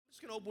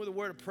just going to open with a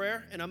word of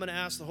prayer, and I'm going to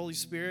ask the Holy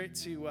Spirit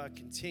to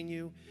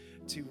continue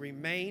to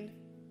remain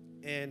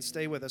and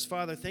stay with us.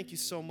 Father, thank you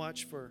so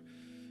much for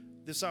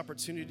this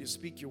opportunity to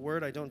speak your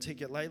word. I don't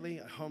take it lightly.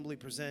 I humbly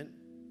present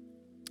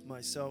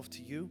myself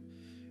to you.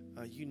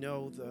 You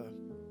know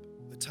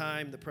the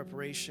time, the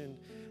preparation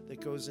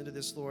that goes into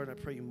this, Lord. I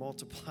pray you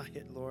multiply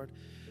it, Lord.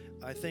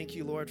 I thank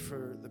you, Lord,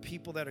 for the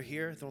people that are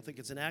here. I don't think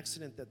it's an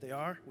accident that they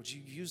are. Would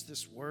you use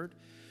this word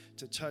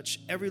to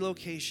touch every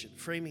location,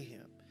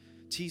 Framingham,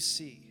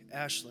 TC,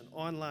 Ashland,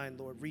 online,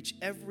 Lord. Reach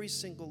every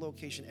single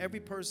location,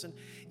 every person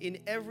in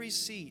every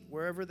seat,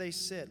 wherever they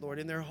sit, Lord,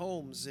 in their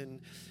homes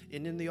and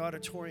in the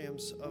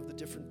auditoriums of the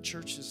different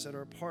churches that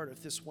are a part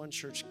of this One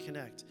Church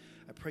Connect.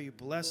 I pray you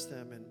bless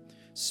them and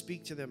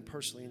speak to them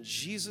personally in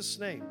Jesus'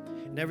 name.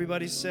 And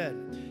everybody said,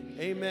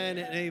 amen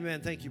and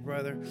amen. Thank you,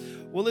 brother.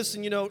 Well,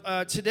 listen,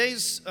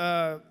 today's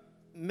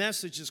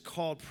message is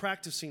called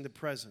Practicing the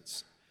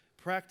Presence.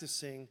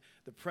 Practicing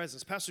the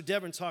Presence. Pastor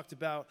Devin talked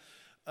about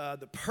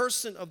the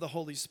person of the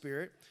Holy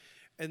Spirit.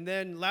 And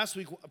then last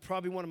week,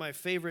 probably one of my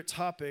favorite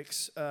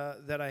topics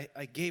that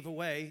I gave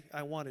away,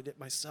 I wanted it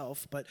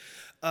myself, but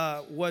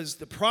was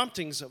the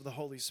promptings of the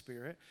Holy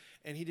Spirit.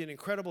 And he did an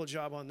incredible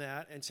job on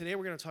that. And today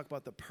we're going to talk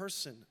about the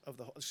presence of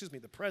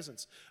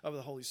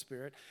the Holy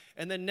Spirit.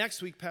 And then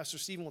next week, Pastor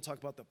Stephen will talk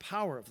about the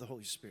power of the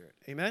Holy Spirit.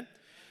 Amen?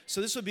 So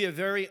this will be a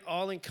very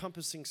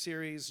all-encompassing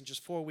series. In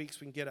just 4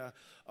 weeks, we can get a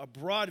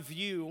broad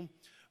view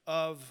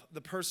of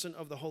the person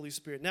of the Holy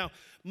Spirit. Now,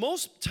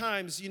 most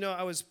times,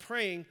 I was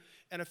praying,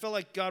 and I felt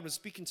like God was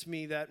speaking to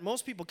me that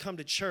most people come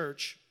to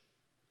church,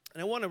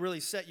 and I want to really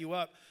set you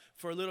up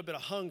for a little bit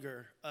of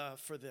hunger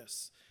for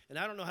this. And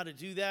I don't know how to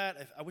do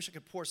that. I wish I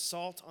could pour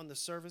salt on the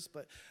service,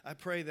 but I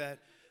pray that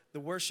the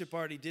worship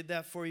already did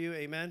that for you.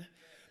 Amen.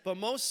 But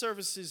most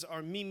services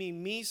are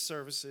me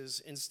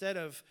services instead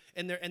of,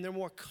 and they're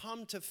more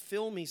come to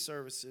fill me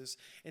services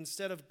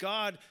instead of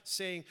God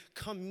saying,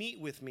 come meet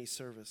with me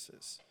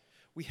services.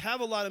 We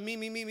have a lot of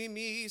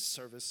me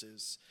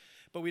services,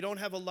 but we don't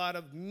have a lot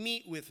of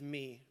meet with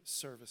me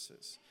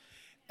services.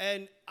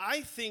 And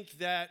I think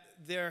that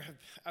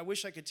I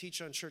wish I could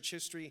teach on church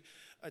history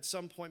at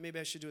some point. Maybe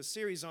I should do a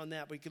series on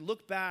that. But we could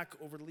look back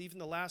over even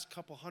the last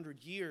couple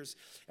hundred years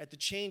at the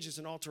changes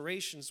and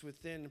alterations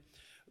within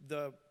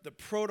the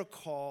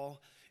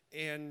protocol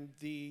and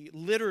the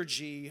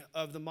liturgy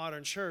of the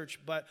modern church.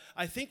 But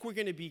I think we're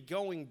going to be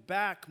going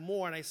back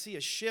more, and I see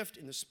a shift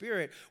in the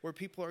spirit where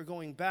people are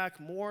going back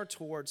more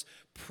towards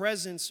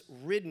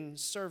presence-ridden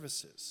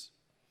services,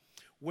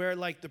 where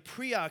like the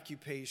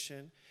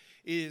preoccupation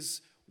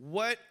is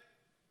what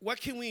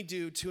can we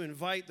do to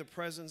invite the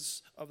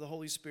presence of the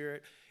Holy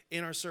Spirit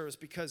in our service?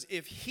 Because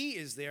if he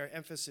is there,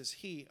 emphasis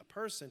he, a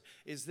person,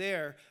 is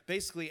there,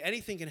 basically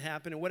anything can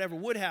happen, and whatever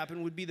would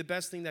happen would be the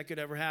best thing that could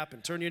ever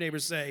happen. Turn to your neighbor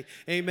and say,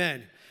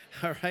 amen.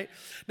 All right?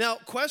 Now,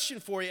 question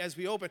for you as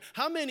we open.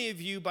 How many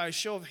of you, by a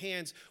show of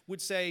hands, would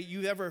say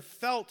you ever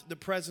felt the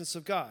presence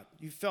of God?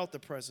 You felt the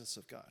presence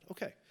of God.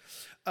 Okay.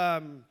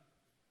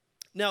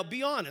 Now,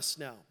 be honest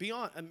now.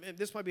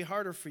 This might be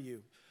harder for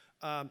you.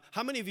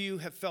 How many of you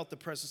have felt the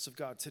presence of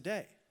God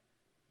today?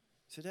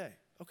 Today.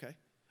 Okay.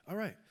 All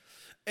right.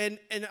 And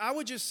I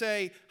would just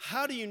say,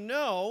 how do you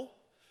know?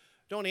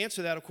 Don't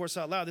answer that, of course,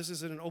 out loud. This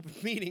isn't an open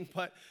meeting,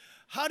 but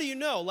how do you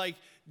know? Like,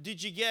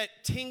 did you get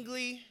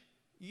tingly?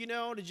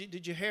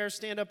 Did your hair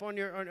stand up on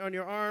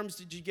your arms?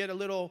 Did you get a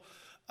little?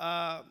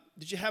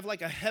 Did you have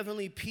like a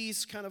heavenly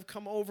peace kind of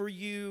come over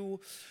you?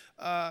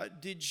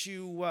 Did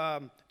you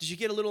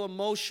get a little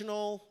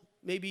emotional?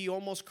 Maybe you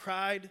almost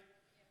cried,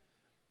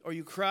 or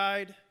you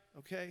cried.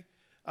 Okay,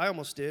 I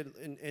almost did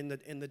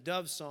in the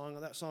Dove song.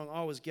 That song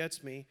always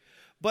gets me.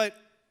 But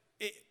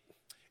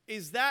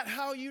is that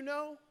how you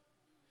know?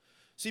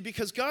 See,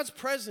 because God's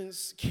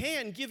presence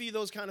can give you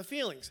those kind of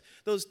feelings,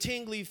 those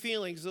tingly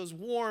feelings, those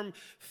warm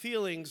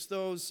feelings,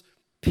 those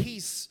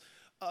peace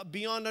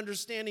beyond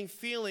understanding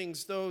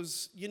feelings,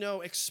 those,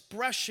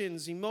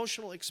 expressions,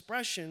 emotional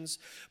expressions.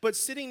 But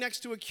sitting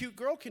next to a cute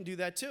girl can do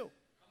that too.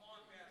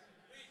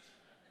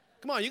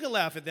 Come on, you can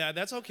laugh at that.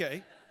 That's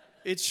okay.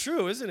 It's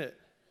true, isn't it?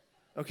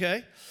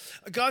 Okay?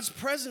 God's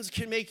presence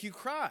can make you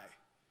cry,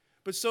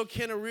 but so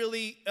can a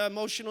really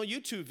emotional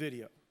YouTube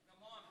video.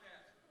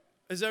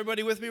 Is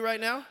everybody with me right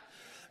now?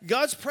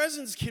 God's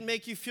presence can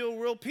make you feel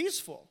real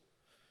peaceful.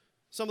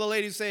 Some of the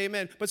ladies say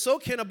amen, but so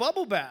can a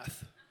bubble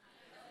bath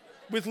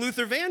with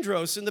Luther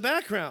Vandross in the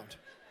background.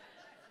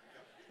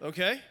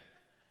 Okay?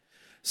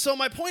 So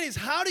my point is,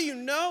 how do you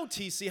know,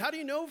 TC? How do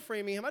you know,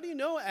 Framingham? How do you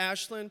know,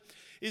 Ashland?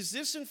 Is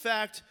this, in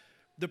fact,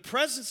 the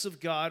presence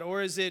of God,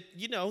 or is it,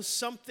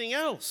 something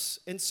else?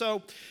 And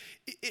so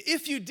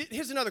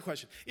here's another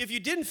question. If you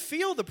didn't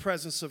feel the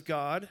presence of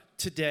God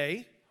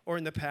today or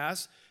in the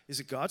past, is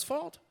it God's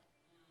fault?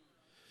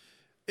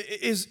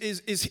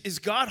 Is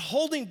God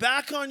holding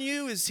back on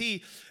you? Is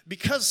he,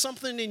 because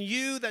something in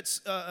you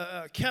that's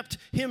kept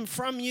him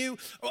from you?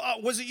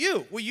 Was it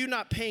you? Were you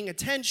not paying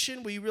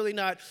attention? Were you really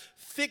not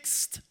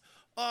fixed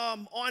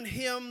on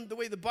him the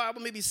way the Bible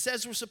maybe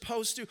says we're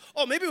supposed to?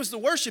 Oh, maybe it was the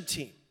worship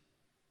team.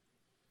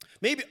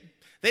 Maybe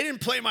They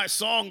didn't play my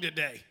song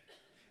today.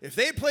 If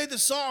they had played the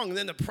song,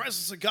 then the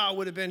presence of God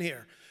would have been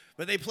here.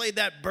 But they played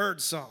that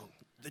bird song,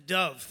 the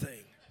dove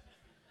thing.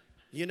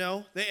 You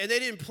know, they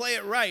didn't play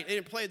it right. They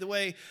didn't play it the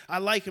way I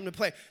like them to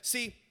play.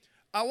 See,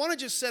 I want to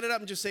just set it up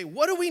and just say,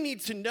 what do we need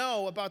to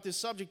know about this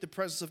subject, the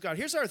presence of God?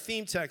 Here's our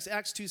theme text,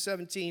 Acts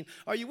 2:17.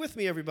 Are you with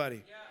me, everybody?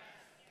 Yeah.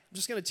 I'm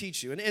just going to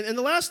teach you. And in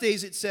the last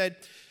days, it said,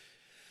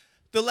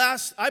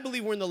 I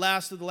believe we're in the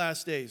last of the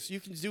last days. You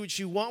can do what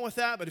you want with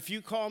that, but if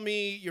you call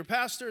me your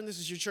pastor and this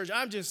is your church,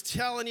 I'm just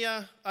telling you,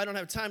 I don't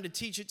have time to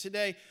teach it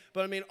today,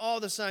 but I mean, all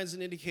the signs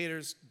and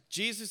indicators,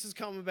 Jesus is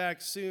coming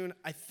back soon.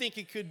 I think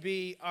it could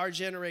be our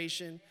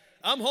generation.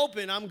 I'm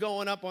hoping I'm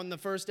going up on the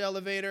first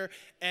elevator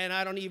and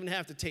I don't even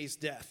have to taste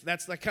death.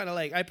 That's like kind of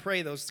like, I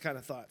pray those kind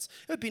of thoughts.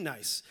 It would be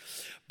nice.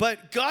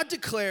 But God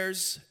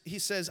declares, he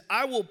says,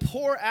 I will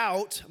pour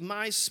out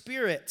my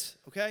spirit,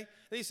 okay?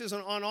 And he says,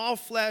 on all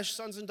flesh,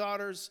 sons and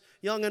daughters,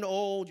 young and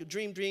old, you'll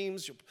dream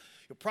dreams, you'll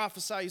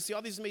prophesy, you see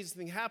all these amazing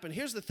things happen.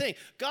 Here's the thing,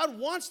 God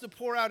wants to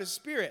pour out his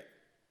spirit.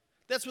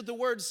 That's what the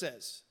word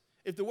says.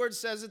 If the word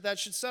says it, that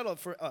should settle it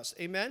for us,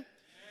 amen?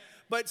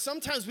 But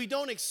sometimes we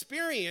don't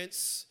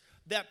experience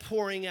that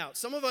pouring out.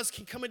 Some of us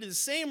can come into the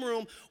same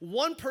room,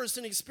 one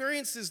person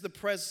experiences the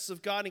presence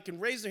of God and can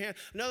raise their hand,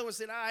 another one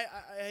said,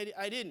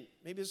 I didn't.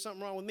 Maybe there's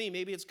something wrong with me,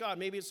 maybe it's God,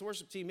 maybe it's the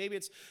worship team, maybe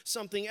it's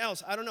something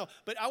else, I don't know.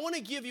 But I want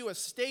to give you a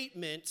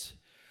statement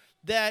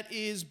that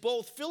is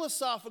both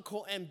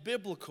philosophical and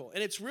biblical,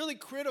 and it's really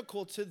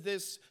critical to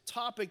this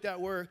topic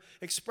that we're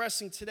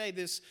expressing today,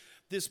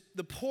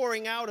 the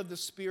pouring out of the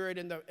Spirit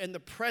and the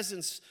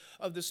presence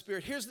of the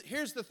Spirit.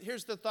 Here's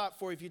the thought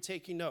for you if you're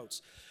taking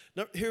notes.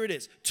 Now, here it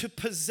is. To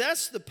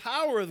possess the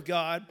power of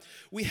God,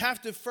 we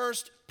have to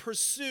first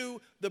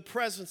pursue the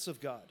presence of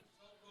God.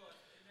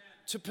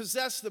 To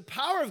possess the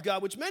power of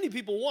God, which many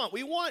people want.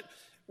 What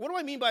do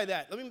I mean by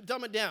that? Let me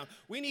dumb it down.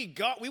 We need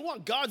God. We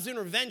want God's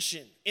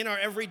intervention in our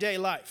everyday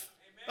life.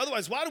 Amen.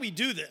 Otherwise, why do we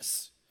do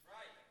this?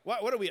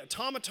 Right. What are we,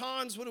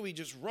 automatons? What are we,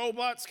 just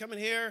robots coming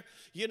here,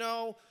 you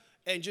know,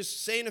 and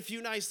just saying a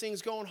few nice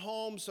things, going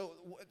home, so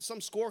some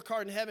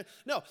scorecard in heaven?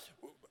 No.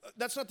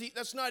 That's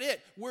not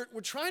it. We're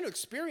trying to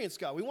experience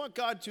God. We want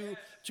God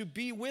to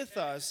be with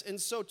us.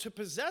 And so to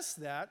possess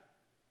that,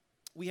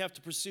 we have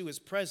to pursue his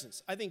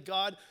presence. I think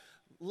God,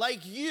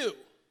 like you,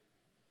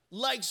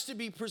 likes to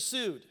be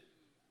pursued.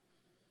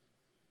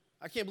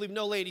 I can't believe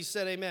no lady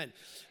said amen.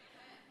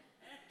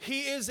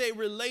 He is a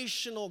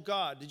relational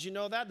God. Did you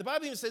know that? The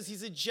Bible even says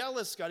he's a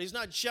jealous God. He's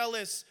not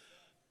jealous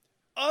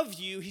of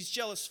you. He's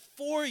jealous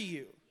for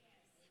you.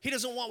 He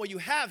doesn't want what you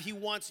have. He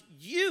wants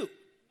you.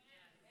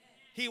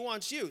 He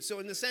wants you. So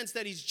in the sense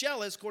that he's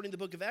jealous, according to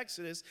the book of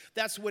Exodus,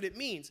 that's what it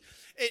means.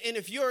 And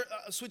if you're,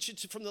 switch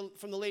it from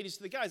the ladies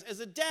to the guys. As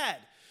a dad,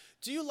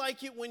 do you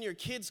like it when your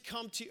kids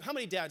come to you? How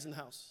many dads in the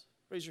house?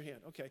 Raise your hand.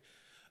 Okay.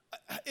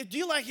 Do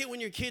you like it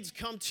when your kids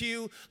come to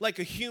you like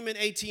a human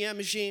ATM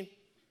machine?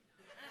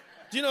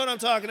 Do you know what I'm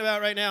talking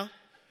about right now?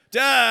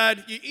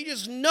 Dad, you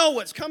just know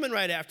what's coming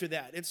right after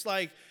that. It's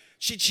like,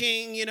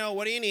 cha-ching, you know,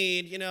 what do you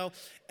need, you know?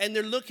 And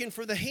they're looking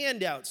for the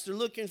handouts. They're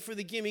looking for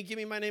the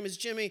gimme, my name is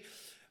Jimmy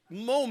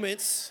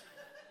moments.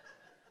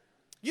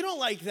 You don't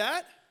like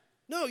that.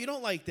 No, you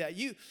don't like that.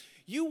 You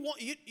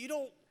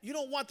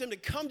don't want them to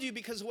come to you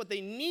because of what they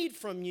need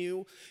from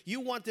you. You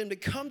want them to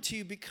come to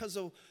you because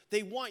of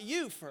they want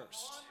you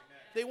first.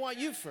 They want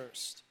you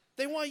first.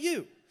 They want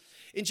you.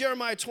 In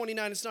Jeremiah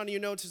 29, it's not in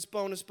your notes, it's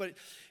bonus, but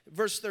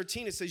verse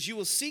 13, it says, you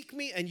will seek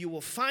me and you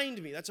will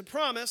find me. That's a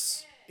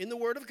promise in the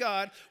word of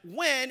God.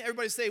 When,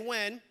 everybody say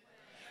when,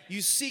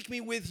 you seek me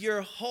with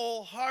your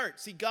whole heart.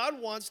 See,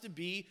 God wants to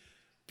be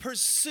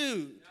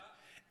pursued.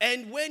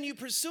 And when you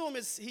pursue him,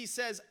 he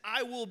says,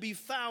 I will be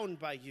found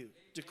by you,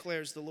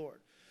 declares the Lord.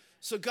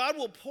 So God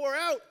will pour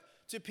out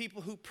to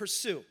people who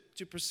pursue,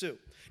 to pursue.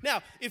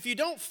 Now, if you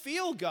don't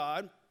feel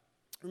God,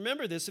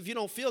 remember this, if you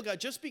don't feel God,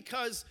 just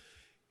because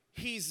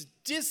he's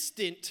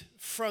distant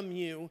from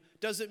you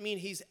doesn't mean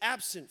he's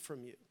absent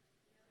from you.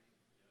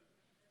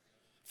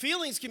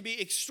 Feelings can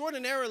be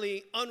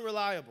extraordinarily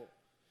unreliable.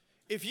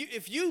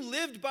 If you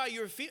lived by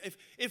your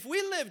if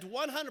we lived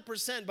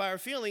 100% by our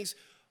feelings,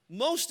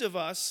 most of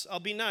us,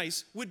 I'll be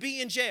nice, would be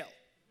in jail.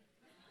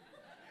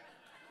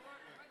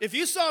 If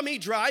you saw me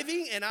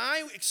driving and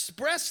I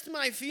expressed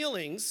my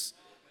feelings,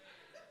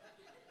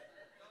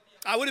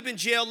 I would have been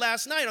jailed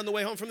last night on the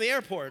way home from the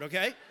airport,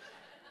 okay?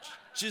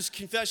 Just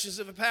confessions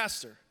of a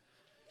pastor.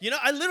 You know,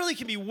 I literally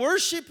can be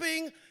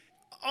worshiping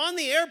on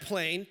the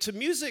airplane to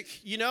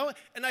music, you know,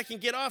 and I can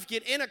get off,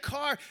 get in a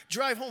car,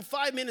 drive home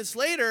 5 minutes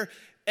later,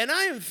 and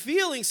I am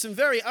feeling some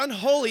very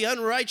unholy,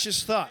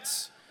 unrighteous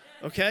thoughts,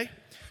 okay?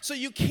 So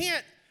you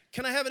can't,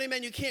 can I have an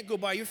amen? You can't go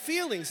by your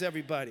feelings,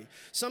 everybody.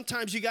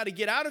 Sometimes you got to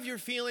get out of your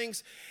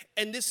feelings,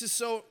 and this is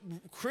so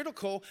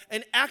critical,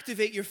 and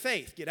activate your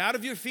faith. Get out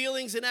of your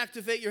feelings and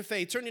activate your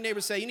faith. Turn to your neighbor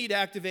and say, you need to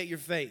activate your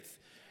faith.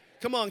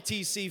 Come on,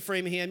 TC,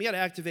 Framingham, you got to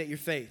activate your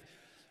faith.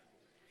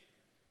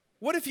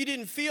 What if you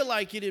didn't feel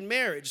like it in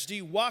marriage? Do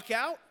you walk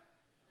out?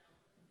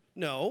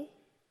 No.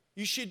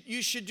 You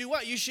should do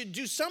what? You should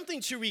do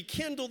something to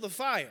rekindle the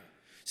fire.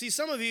 See,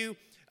 some of you,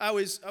 I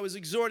was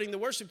exhorting the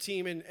worship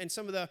team and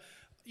some of the,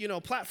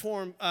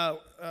 platform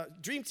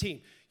dream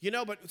team,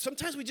 but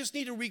sometimes we just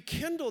need to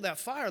rekindle that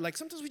fire. Like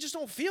sometimes we just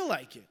don't feel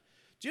like it.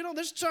 Do you know,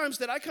 there's times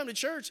that I come to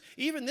church,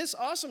 even this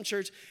awesome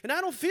church, and I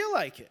don't feel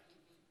like it.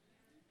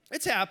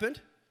 It's happened.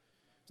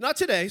 It's not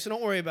today, so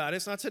don't worry about it.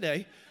 It's not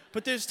today.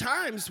 But there's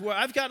times where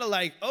I've got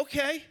to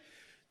okay,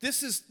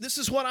 this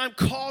is what I'm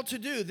called to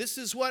do. This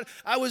is what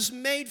I was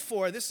made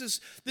for. This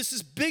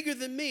is bigger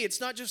than me. It's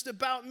not just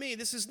about me.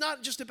 This is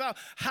not just about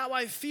how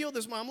I feel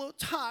this morning. I'm a little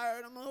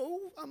tired.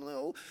 I'm a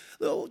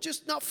little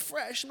just not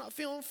fresh. I'm not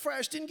feeling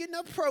fresh. Didn't get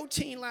enough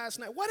protein last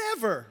night.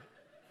 Whatever.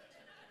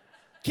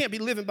 Can't be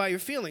living by your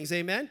feelings,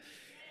 amen?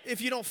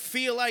 If you don't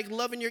feel like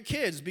loving your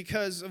kids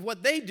because of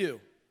what they do.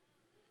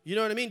 You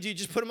know what I mean? Do you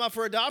just put them up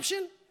for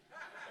adoption?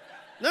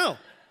 No.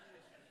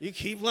 You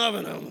keep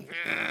loving them.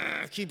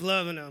 Keep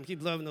loving them.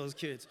 Keep loving those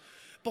kids.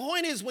 The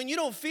point is, when you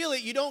don't feel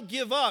it, you don't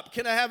give up.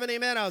 Can I have an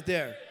amen out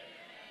there?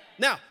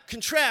 Now,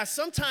 contrast,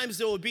 sometimes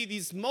there will be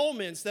these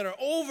moments that are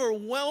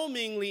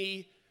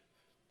overwhelmingly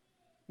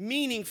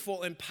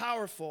meaningful and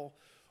powerful,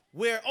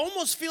 where it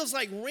almost feels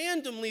like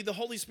randomly the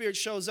Holy Spirit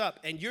shows up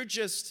and you're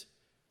just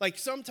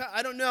sometimes,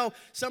 I don't know,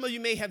 some of you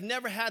may have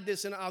never had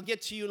this, and I'll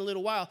get to you in a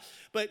little while,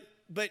 but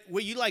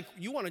where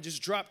you want to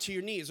just drop to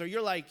your knees, or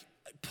you're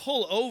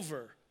pull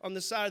over on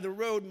the side of the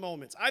road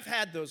moments. I've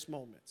had those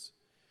moments.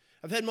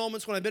 I've had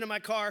moments when I've been in my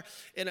car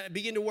and I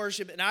begin to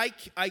worship, and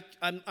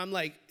I'm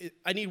like,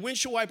 I need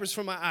windshield wipers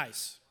for my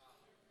eyes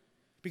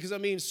because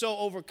I'm being so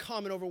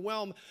overcome and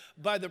overwhelmed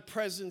by the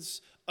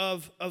presence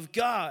of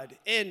God.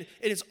 And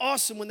it's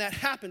awesome when that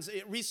happens.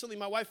 Recently,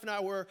 my wife and I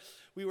were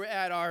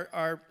at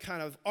our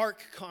kind of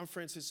ARC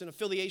conference. It's an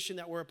affiliation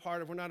that we're a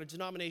part of. We're not a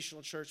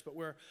denominational church, but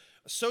we're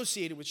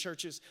associated with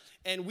churches.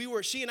 And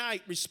she and I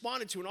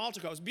responded to an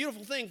altar call. It was a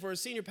beautiful thing for a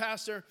senior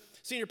pastors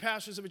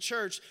of a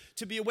church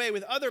to be away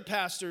with other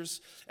pastors,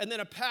 and then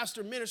a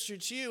pastor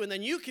ministered to you, and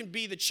then you can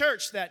be the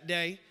church that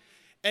day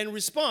and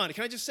respond.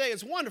 Can I just say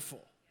it's wonderful?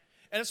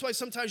 And that's why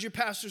sometimes your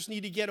pastors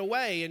need to get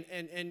away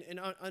and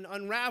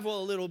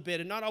unravel a little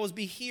bit and not always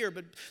be here,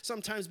 but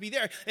sometimes be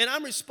there. And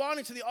I'm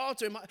responding to the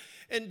altar,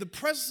 and the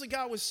presence of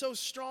God was so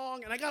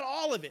strong, and I got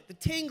all of it, the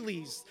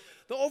tinglies,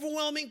 the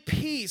overwhelming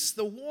peace,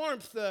 the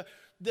warmth,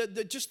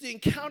 just the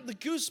encounter, the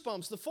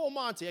goosebumps, the full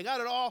Monty. I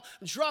got it all.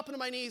 I'm dropping to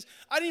my knees.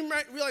 I didn't even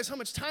realize how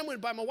much time went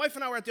by. My wife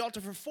and I were at the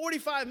altar for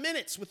 45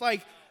 minutes with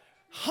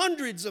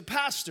hundreds of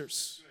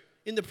pastors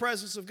in the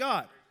presence of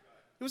God.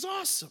 It was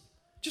awesome.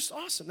 Just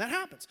awesome. That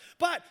happens.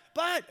 But,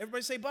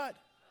 everybody say but.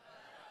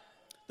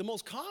 The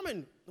most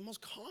common,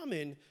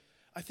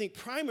 I think,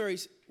 primary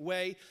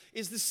way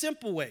is the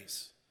simple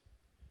ways.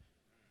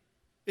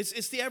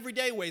 It's the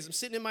everyday ways. I'm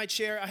sitting in my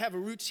chair. I have a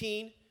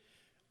routine.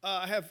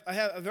 I have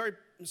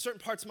in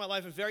certain parts of my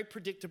life are very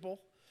predictable.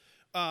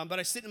 But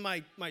I sit in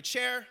my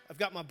chair. I've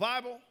got my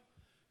Bible.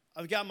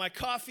 I've got my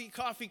coffee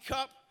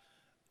cup.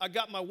 I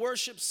got my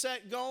worship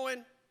set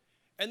going.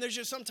 And there's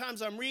just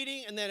sometimes I'm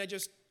reading, and then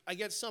I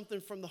get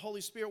something from the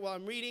Holy Spirit while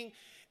I'm reading,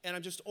 and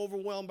I'm just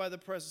overwhelmed by the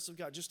presence of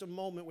God. Just a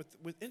moment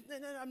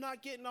and I'm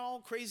not getting all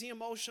crazy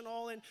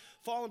emotional and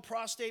falling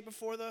prostrate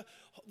before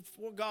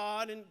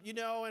God, and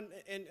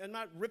I'm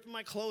not ripping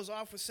my clothes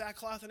off with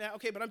sackcloth and that.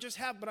 Okay, but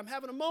I'm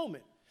having a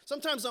moment.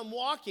 Sometimes I'm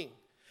walking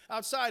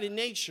outside in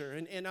nature,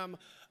 and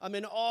I'm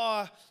in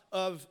awe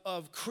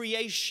of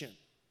creation.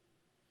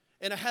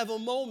 And I have a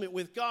moment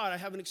with God. I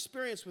have an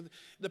experience with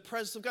the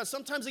presence of God.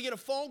 Sometimes I get a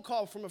phone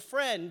call from a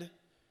friend.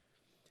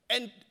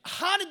 And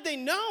how did they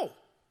know?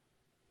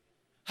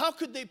 How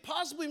could they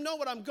possibly know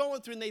what I'm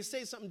going through? And they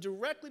say something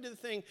directly to the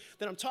thing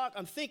that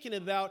I'm thinking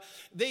about.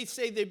 They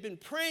say they've been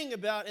praying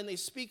about, and they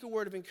speak a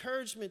word of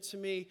encouragement to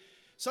me.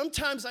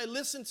 Sometimes I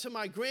listen to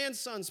my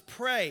grandsons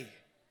pray,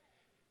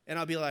 and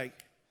I'll be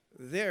like,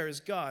 there is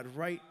God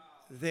right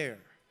there.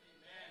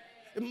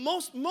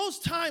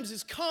 Most times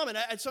it's common.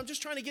 So I'm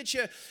just trying to get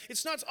you,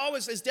 it's not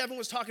always, as Devin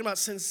was talking about,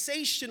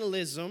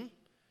 sensationalism.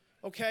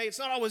 Okay, it's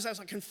not always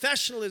like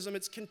confessionalism,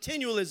 it's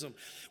continualism.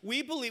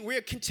 We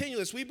are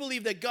continualists. We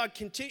believe that God,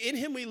 in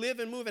Him we live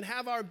and move and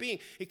have our being.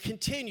 It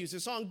continues,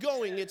 it's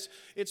ongoing,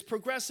 it's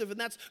progressive, and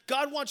that's,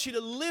 God wants you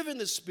to live in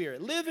the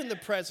Spirit, live in the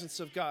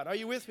presence of God. Are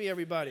you with me,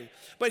 everybody?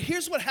 But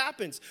here's what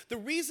happens. The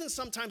reason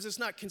sometimes it's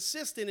not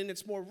consistent and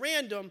it's more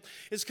random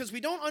is because we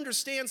don't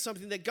understand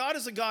something, that God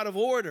is a God of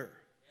order.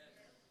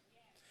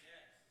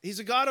 He's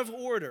a God of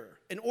order,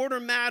 and order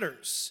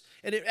matters.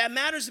 And it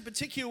matters in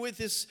particular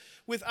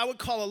with I would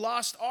call a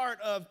lost art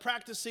of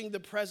practicing the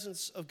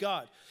presence of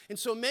God. And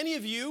so many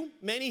of you,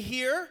 many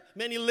here,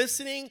 many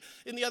listening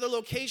in the other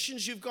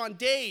locations, you've gone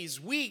days,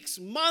 weeks,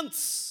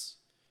 months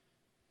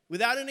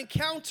without an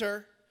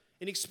encounter,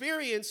 an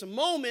experience, a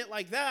moment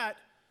like that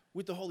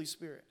with the Holy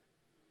Spirit.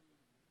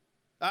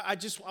 I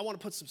want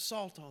to put some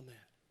salt on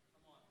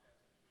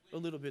that a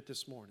little bit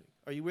this morning.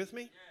 Are you with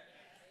me?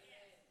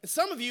 And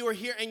some of you are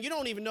here and you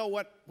don't even know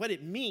what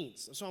it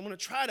means. So I'm going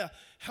to try to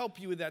help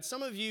you with that.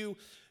 Some of you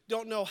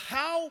don't know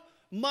how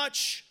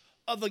much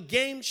of a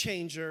game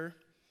changer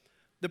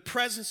the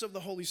presence of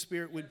the Holy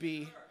Spirit would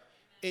be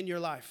in your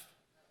life.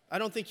 I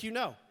don't think you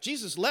know.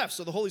 Jesus left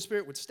so the Holy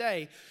Spirit would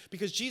stay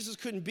because Jesus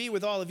couldn't be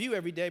with all of you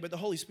every day, but the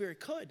Holy Spirit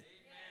could.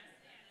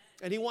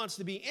 And he wants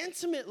to be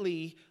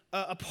intimately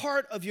a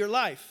part of your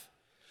life.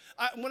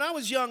 When I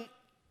was young,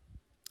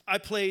 I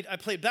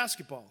played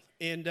basketball,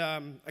 and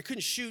I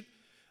couldn't shoot.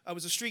 I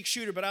was a streak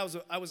shooter, but I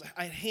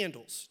had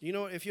handles. You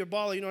know, if you're a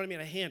baller, you know what I mean?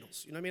 I had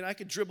handles. You know what I mean? I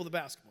could dribble the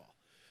basketball.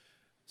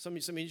 Some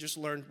of you just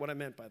learned what I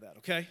meant by that,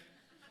 okay?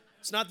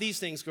 It's not these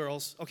things,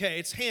 girls. Okay,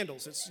 it's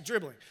handles. It's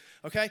dribbling.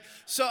 Okay?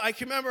 So I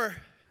can remember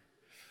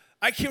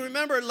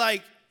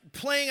like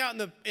playing out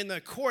in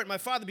the court. My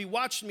father would be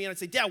watching me, and I'd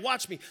say, Dad,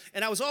 watch me.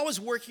 And I was always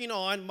working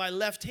on my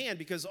left hand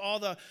because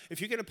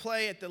if you're going to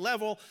play at the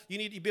level, you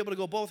need to be able to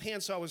go both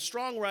hands. So I was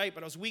strong right,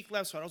 but I was weak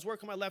left, so I was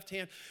working my left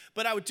hand.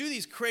 But I would do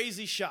these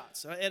crazy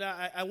shots. And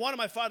I wanted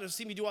my father to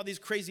see me do all these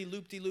crazy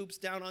loop-de-loops,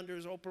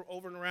 down-unders,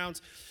 over and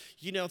arounds,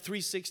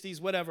 360s,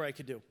 whatever I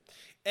could do.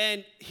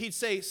 And he'd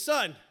say,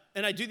 son,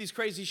 and I'd do these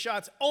crazy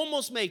shots,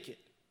 almost make it.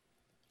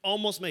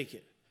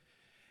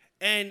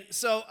 And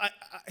so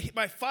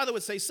my father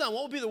would say, son,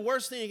 what would be the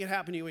worst thing that could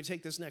happen to you when you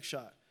take this next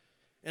shot?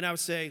 And I would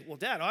say, well,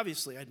 Dad,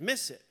 obviously, I'd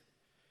miss it.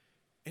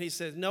 And he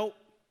said, nope,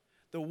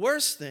 the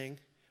worst thing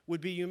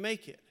would be you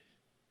make it.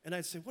 And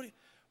I'd say,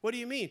 what do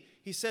you mean?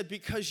 He said,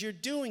 because you're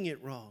doing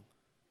it wrong.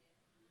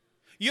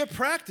 You're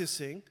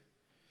practicing,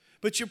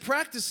 but you're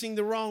practicing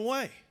the wrong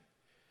way.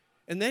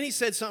 And then he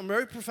said something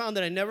very profound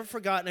that I never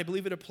forgot, and I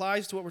believe it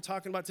applies to what we're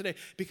talking about today.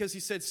 Because he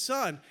said,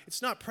 son,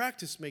 it's not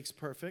practice makes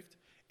perfect.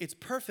 It's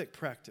perfect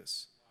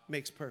practice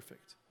makes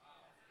perfect.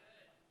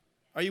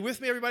 Are you with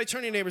me, everybody?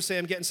 Turn to your neighbor and say,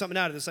 I'm getting something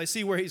out of this. I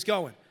see where he's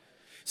going.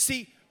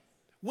 See,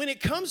 when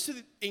it comes to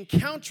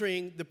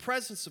encountering the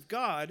presence of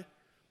God,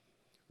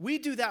 we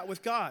do that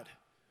with God.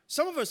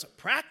 Some of us are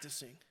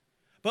practicing,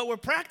 but we're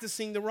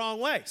practicing the wrong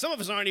way. Some of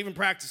us aren't even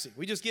practicing.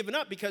 We just given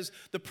up because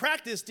the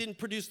practice didn't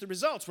produce the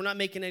results. We're not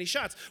making any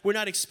shots. We're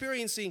not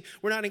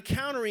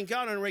encountering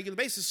God on a regular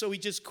basis, so we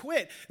just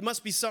quit. It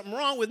must be something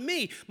wrong with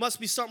me.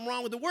 Must be something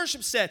wrong with the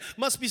worship set.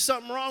 Must be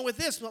something wrong with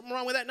this, something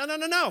wrong with that.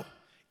 No.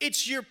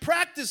 It's you're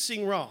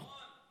practicing wrong.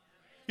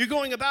 You're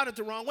going about it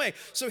the wrong way.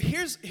 So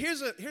here's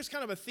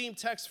kind of a theme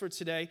text for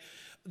today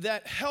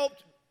that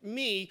helped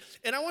me,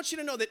 and I want you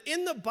to know that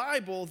in the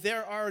Bible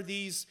there are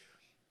these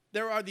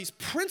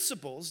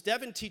principles.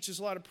 Devin teaches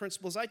a lot of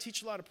principles. I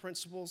teach a lot of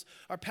principles.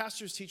 Our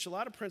pastors teach a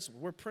lot of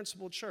principles. We're a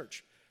principle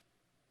church.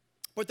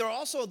 But there are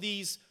also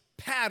these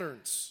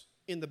patterns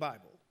in the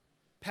Bible.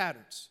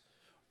 Patterns.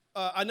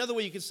 Another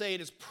way you could say it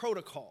is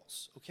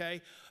protocols,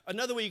 okay?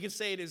 Another way you could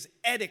say it is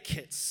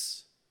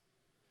etiquettes.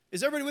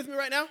 Is everybody with me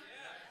right now?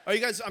 Are you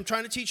guys, I'm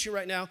trying to teach you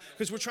right now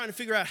because we're trying to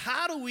figure out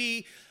how do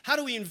we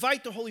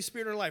invite the Holy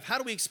Spirit in our life? How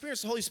do we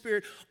experience the Holy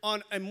Spirit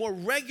on a more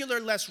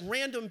regular, less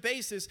random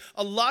basis?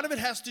 A lot of it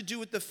has to do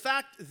with the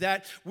fact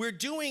that we're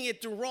doing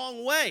it the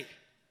wrong way.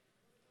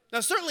 Now,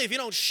 certainly if you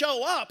don't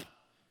show up,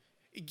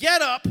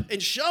 get up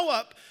and show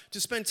up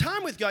to spend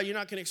time with God, you're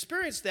not going to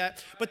experience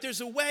that. But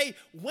there's a way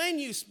when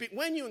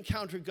you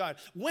encounter God,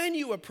 when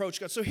you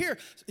approach God. So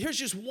here's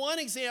just one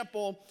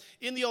example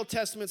in the Old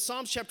Testament,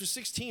 Psalms chapter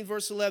 16,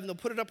 verse 11. They'll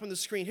put it up on the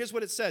screen. Here's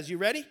what it says. You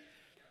ready?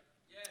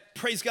 Yes.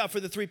 Praise God for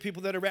the three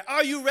people that are ready.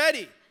 Are you ready?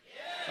 Yes.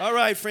 All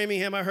right,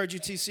 Framingham, I heard you.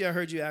 TC, I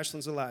heard you.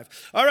 Ashland's alive.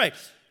 All right.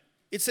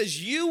 It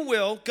says,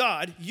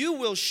 God, you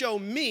will show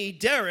me,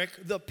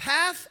 Deryck, the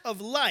path of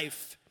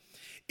life.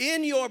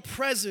 In your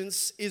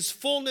presence is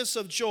fullness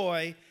of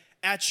joy.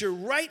 At your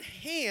right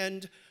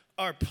hand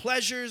are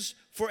pleasures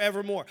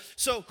forevermore.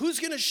 So who's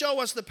going to show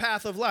us the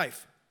path of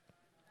life?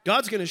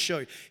 God's going to show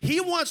you. He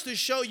wants to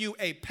show you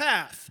a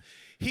path.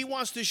 He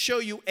wants to show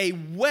you a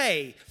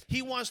way.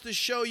 He wants to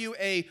show you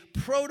a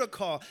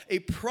protocol, a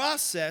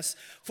process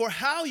for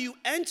how you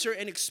enter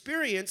and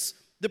experience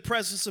the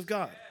presence of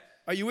God.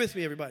 Are you with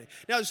me, everybody?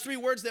 Now, there's three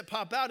words that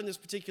pop out in this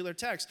particular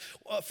text.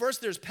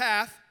 First, there's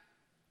path,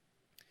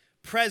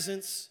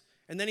 presence,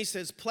 and then he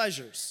says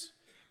pleasures.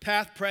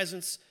 Path,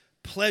 presence,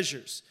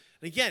 pleasures.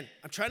 And again,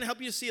 I'm trying to help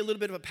you to see a little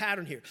bit of a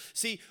pattern here.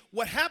 See,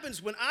 what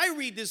happens when I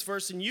read this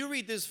verse and you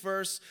read this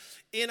verse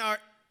in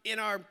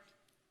our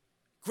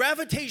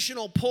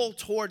gravitational pull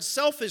towards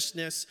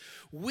selfishness,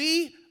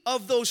 we,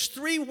 of those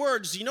three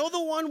words, you know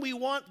the one we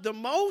want the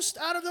most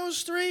out of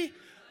those three?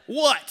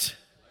 What?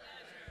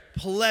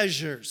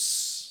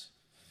 Pleasures.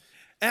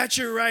 At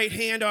your right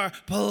hand are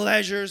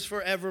pleasures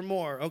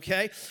forevermore,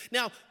 okay?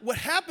 Now, what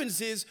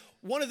happens is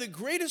one of the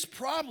greatest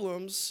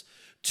problems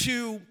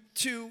to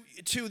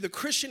the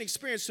Christian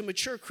experience, to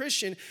mature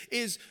Christian,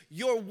 is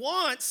your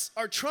wants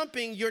are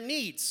trumping your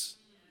needs,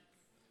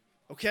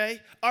 okay?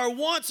 Our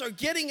wants are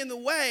getting in the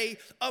way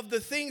of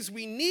the things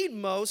we need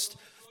most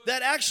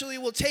that actually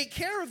will take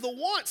care of the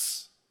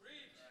wants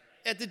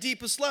at the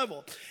deepest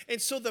level.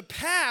 And so the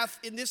path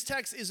in this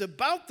text is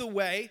about the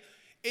way.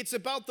 It's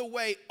about the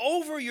way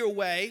over your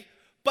way.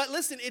 But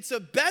listen, it's a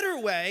better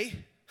way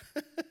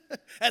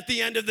at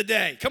the end of the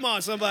day. Come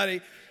on,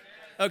 somebody.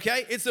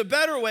 Okay? It's a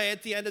better way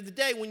at the end of the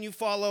day when you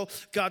follow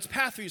God's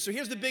path for you. So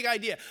here's the big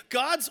idea.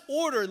 God's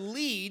order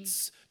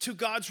leads to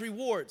God's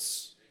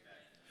rewards.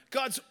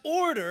 God's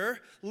order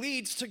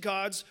leads to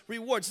God's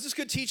rewards. Is this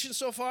good teaching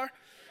so far?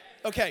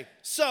 Okay,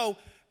 so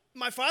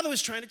my father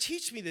was trying to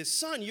teach me this.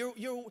 Son, your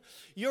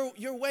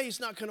way is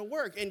not going to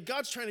work. And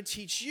God's trying to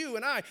teach you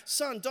and I,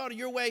 son, daughter,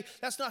 your way,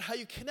 that's not how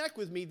you connect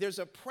with me. There's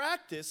a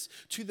practice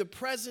to the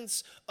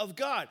presence of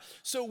God.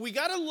 So we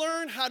got to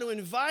learn how to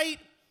invite,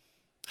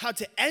 how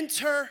to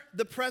enter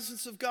the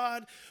presence of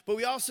God. But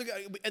we also got,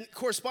 and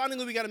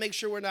correspondingly, we got to make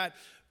sure we're not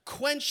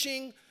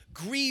quenching,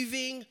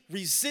 grieving,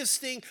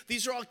 resisting.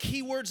 These are all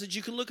key words that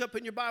you can look up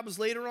in your Bibles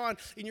later on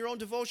in your own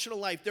devotional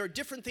life. There are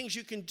different things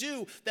you can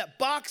do that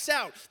box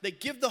out, that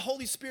give the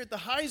Holy Spirit the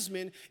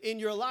Heisman in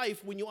your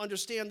life when you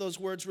understand those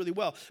words really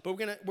well. But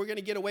we're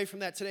gonna get away from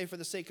that today for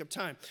the sake of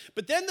time.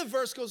 But then the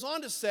verse goes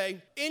on to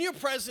say, in your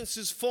presence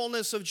is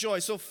fullness of joy.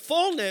 So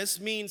fullness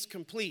means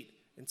complete,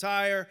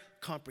 entire,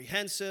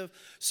 comprehensive.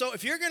 So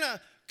if you're gonna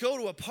go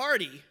to a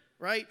party,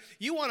 right?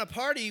 You want a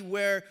party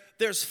where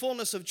there's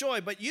fullness of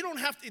joy, but you don't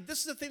have to. This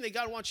is the thing that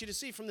God wants you to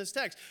see from this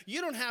text.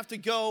 You don't have to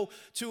go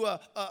to an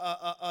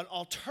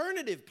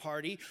alternative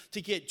party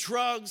to get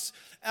drugs,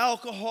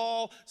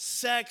 alcohol,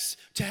 sex,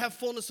 to have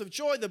fullness of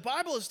joy. The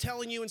Bible is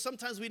telling you, and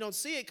sometimes we don't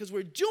see it because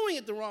we're doing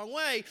it the wrong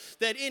way,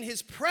 that in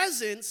his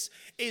presence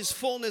is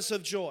fullness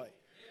of joy.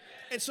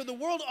 And so the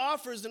world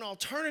offers an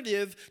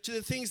alternative to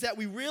the things that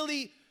we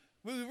really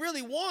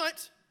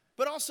want,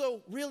 but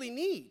also really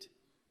need.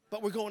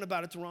 But we're going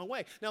about it the wrong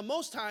way. Now,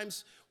 most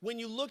times when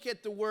you look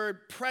at the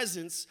word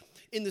presence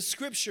in the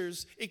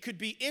scriptures, it could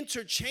be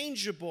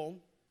interchangeable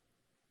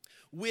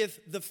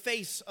with the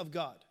face of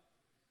God.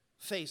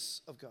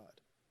 Face of God,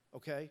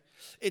 okay?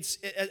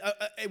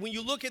 When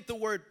you look at the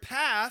word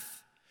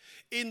path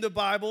in the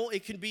Bible,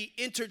 it can be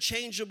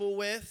interchangeable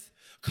with,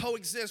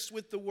 coexist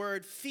with the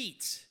word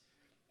feet.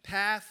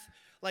 Path,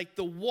 like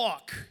the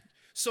walk.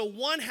 So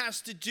one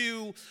has to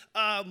do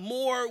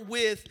more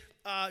with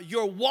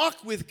your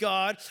walk with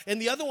God,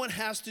 and the other one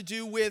has to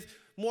do with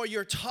more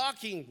your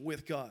talking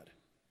with God,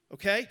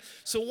 okay?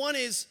 So one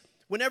is,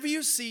 whenever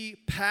you see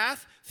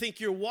path,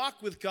 think your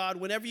walk with God.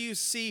 Whenever you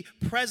see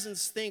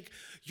presence, think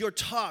your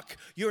talk,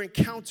 your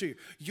encounter,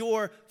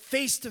 your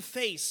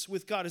face-to-face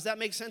with God. Does that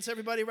make sense,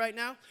 everybody, right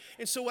now?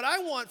 And so what I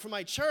want for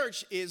my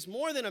church is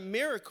more than a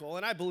miracle,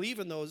 and I believe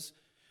in those,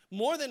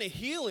 more than a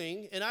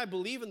healing, and I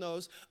believe in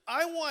those,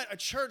 I want a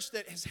church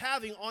that is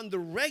having on the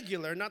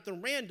regular, not the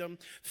random,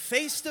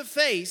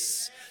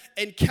 face-to-face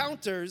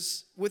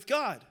encounters with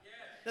God.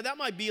 Now, that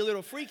might be a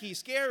little freaky,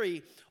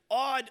 scary,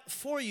 odd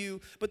for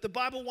you, but the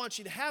Bible wants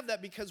you to have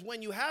that because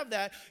when you have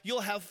that,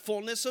 you'll have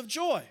fullness of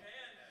joy.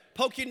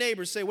 Poke your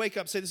neighbor, say, wake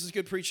up, say, this is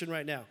good preaching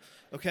right now,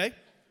 okay?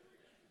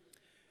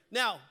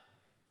 Now,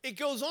 it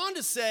goes on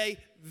to say,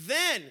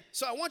 then,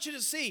 so I want you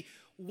to see,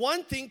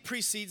 one thing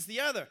precedes the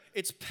other.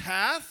 It's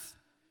path,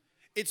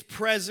 it's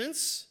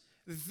presence,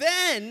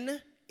 then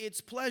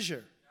it's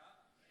pleasure.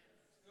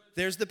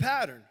 There's the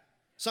pattern.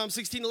 Psalm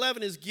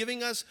 16:11 is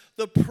giving us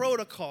the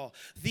protocol,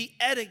 the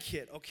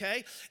etiquette,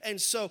 okay?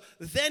 And so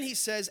then he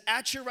says,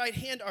 at your right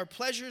hand are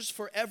pleasures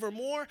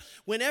forevermore.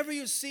 Whenever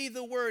you see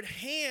the word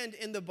hand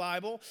in the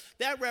Bible,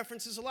 that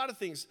references a lot of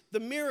things. The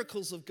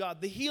miracles of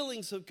God, the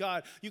healings of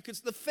God,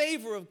 the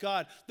favor of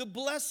God, the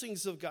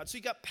blessings of God. So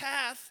you got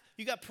path,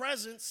 you got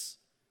presence.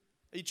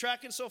 Are you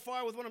tracking so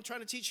far with what I'm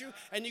trying to teach you?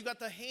 And you got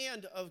the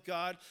hand of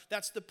God.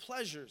 That's the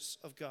pleasures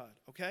of God,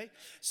 okay?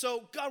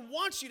 So God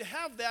wants you to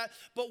have that,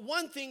 but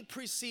one thing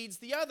precedes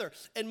the other.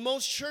 And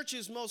most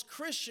churches, most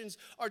Christians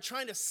are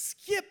trying to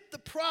skip the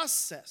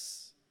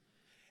process.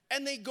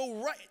 And they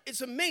go right.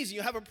 It's amazing.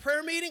 You have a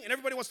prayer meeting and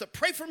everybody wants to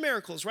pray for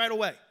miracles right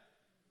away.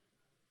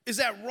 Is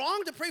that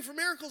wrong to pray for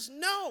miracles?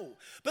 No.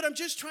 But I'm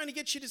just trying to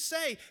get you to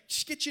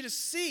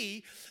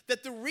see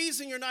that the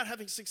reason you're not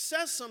having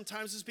success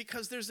sometimes is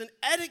because there's an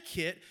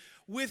etiquette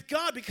with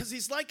God, because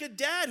he's like a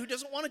dad who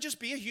doesn't want to just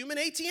be a human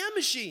ATM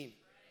machine.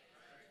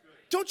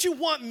 Don't you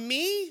want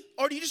me,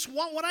 or do you just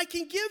want what I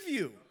can give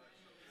you?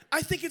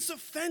 I think it's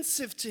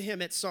offensive to him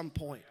at some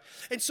point.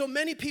 And so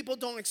many people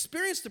don't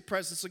experience the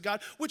presence of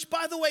God, which,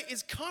 by the way,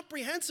 is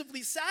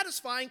comprehensively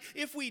satisfying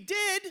if we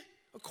did,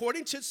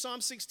 according to Psalm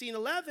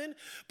 16:11,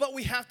 but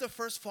we have to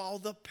first follow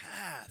the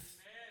path.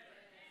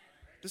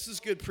 This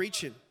is good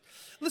preaching.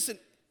 Listen,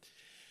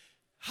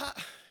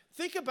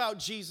 think about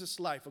Jesus'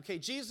 life, okay?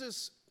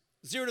 Jesus,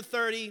 0 to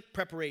 30,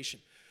 preparation.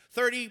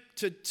 30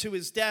 to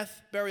his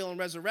death, burial, and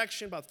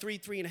resurrection, about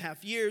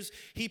 3.5 years.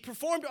 He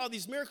performed all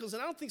these miracles,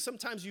 and I don't think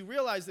sometimes you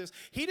realize this.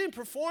 He didn't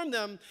perform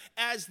them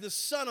as the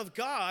Son of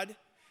God.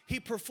 He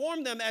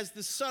performed them as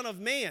the Son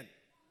of Man.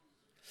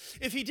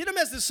 If he did them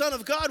as the Son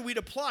of God, we'd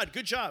applaud.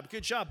 Good job,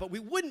 good job. But we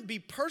wouldn't be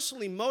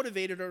personally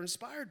motivated or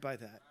inspired by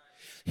that.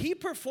 He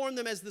performed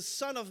them as the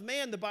Son of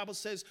Man, the Bible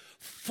says,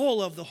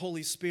 full of the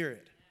Holy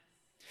Spirit.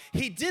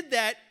 He did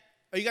that.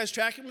 Are you guys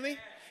tracking with me?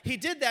 He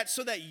did that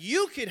so that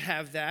you could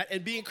have that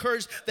and be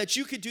encouraged that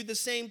you could do the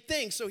same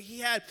thing. So he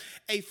had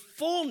a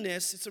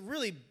fullness, it's a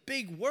really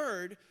big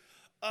word,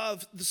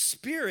 of the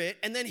Spirit,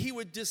 and then he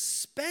would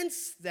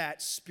dispense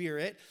that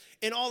Spirit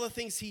in all the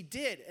things he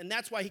did. And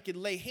that's why he could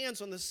lay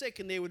hands on the sick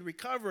and they would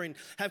recover and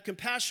have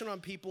compassion on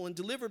people and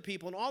deliver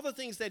people. And all the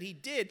things that he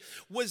did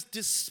was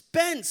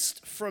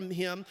dispensed from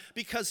him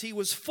because he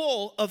was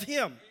full of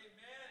him.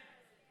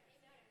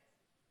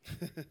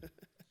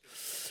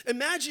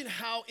 Imagine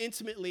how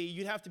intimately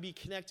you'd have to be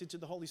connected to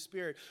the Holy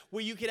Spirit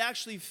where you could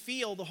actually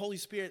feel the Holy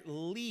Spirit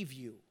leave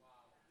you.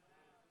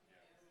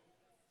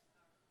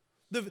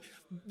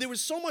 There was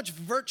so much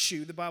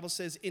virtue, the Bible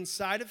says,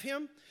 inside of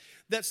him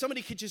that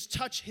somebody could just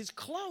touch his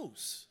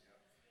clothes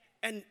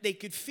and they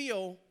could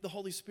feel the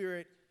Holy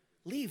Spirit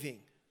leaving.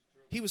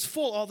 He was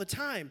full all the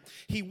time.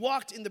 He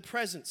walked in the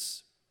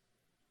presence.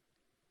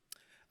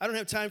 I don't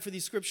have time for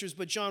these scriptures,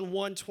 but John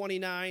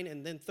 1:29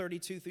 and then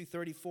 32 through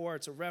 34,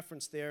 it's a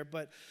reference there.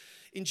 But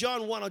in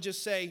John 1, I'll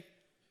just say,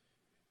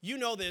 you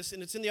know this,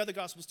 and it's in the other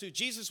Gospels too.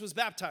 Jesus was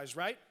baptized,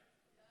 right?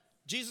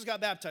 Jesus got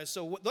baptized.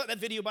 So that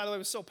video, by the way,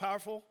 was so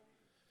powerful.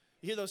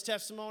 You hear those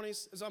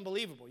testimonies? It's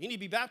unbelievable. You need to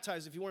be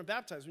baptized if you weren't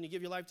baptized when you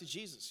give your life to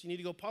Jesus. You need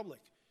to go public.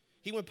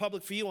 He went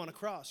public for you on a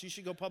cross. You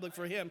should go public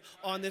for him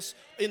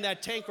in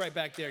that tank right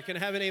back there. Can I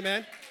have an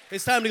amen?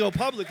 It's time to go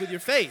public with your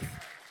faith.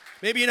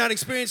 Maybe you're not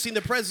experiencing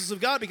the presence of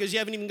God because you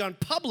haven't even gone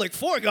public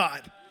for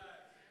God.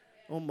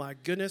 Oh my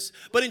goodness.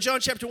 But in John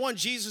chapter 1,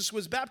 Jesus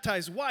was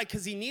baptized. Why?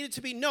 Because he needed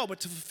to be? No, but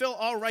to fulfill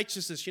all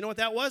righteousness. You know what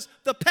that was?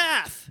 The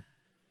path.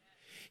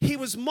 He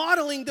was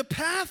modeling the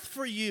path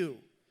for you.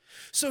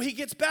 So he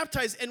gets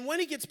baptized, and when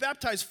he gets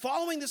baptized,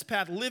 following this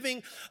path,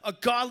 living a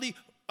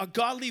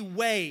godly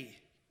way,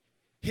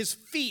 his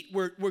feet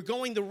were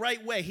going the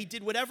right way. He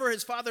did whatever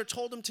his father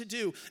told him to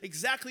do,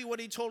 exactly what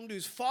he told him to do.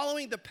 He's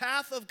following the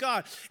path of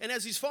God. And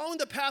as he's following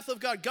the path of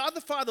God, God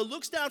the Father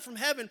looks down from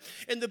heaven,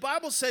 and the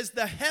Bible says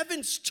the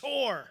heavens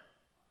tore.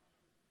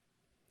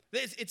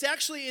 It's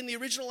actually in the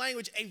original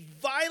language a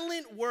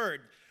violent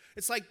word.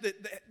 It's like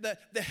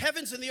the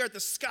heavens and the earth, the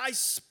sky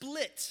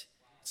split.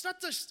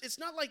 It's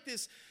not like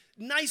this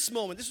nice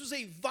moment. This was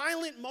a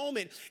violent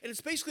moment, and it's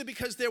basically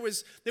because there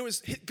was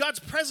God's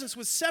presence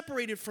was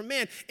separated from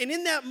man, and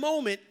in that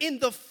moment, in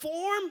the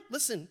form,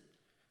 listen,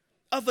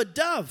 of a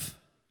dove,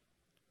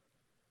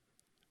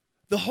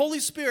 the Holy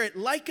Spirit,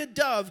 like a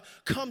dove,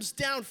 comes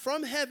down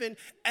from heaven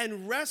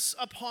and rests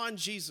upon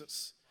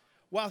Jesus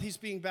while he's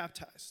being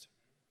baptized.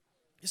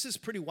 This is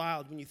pretty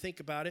wild when you think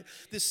about it.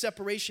 This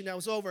separation now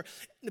is over.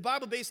 The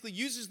Bible basically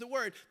uses the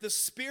word, the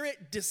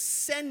Spirit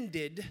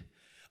descended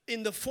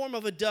in the form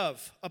of a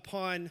dove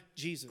upon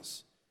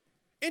Jesus.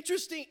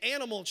 Interesting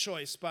animal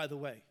choice, by the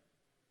way.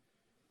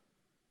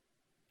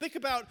 Think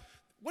about,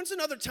 when's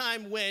another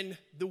time when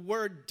the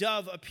word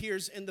dove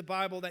appears in the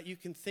Bible that you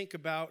can think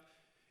about?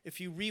 If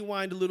you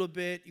rewind a little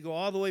bit, you go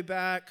all the way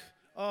back,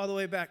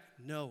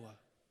 Noah.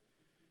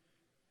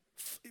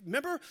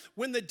 Remember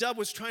when the dove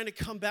was trying to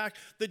come back?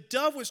 The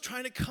dove was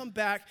trying to come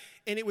back,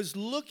 and it was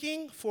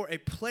looking for a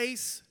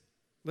place,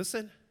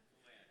 listen,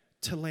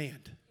 to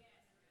land.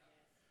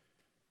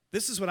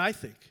 This is what I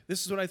think.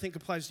 This is what I think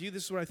applies to you.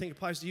 This is what I think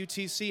applies to you,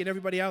 TC, and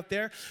everybody out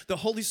there. The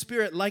Holy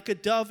Spirit, like a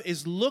dove,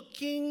 is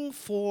looking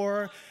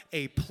for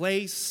a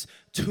place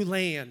to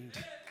land.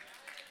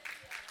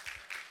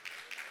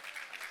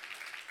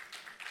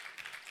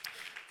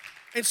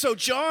 And so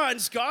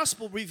John's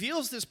gospel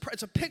reveals this.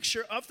 It's a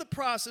picture of the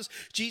process.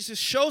 Jesus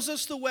shows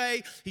us the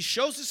way. He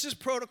shows us his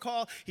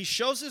protocol. He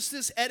shows us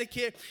this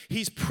etiquette.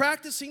 He's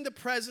practicing the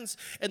presence,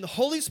 and the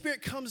Holy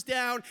Spirit comes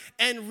down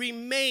and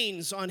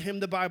remains on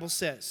him, the Bible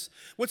says.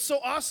 What's so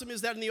awesome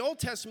is that in the Old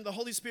Testament, the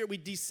Holy Spirit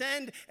would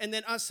descend and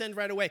then ascend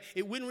right away.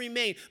 It wouldn't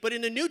remain. But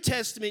in the New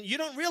Testament, you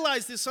don't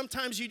realize this.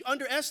 Sometimes you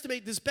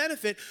underestimate this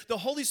benefit. The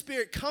Holy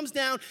Spirit comes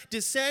down,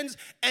 descends,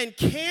 and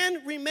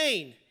can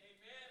remain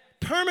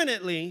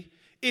permanently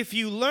if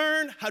you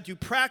learn how to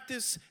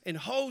practice and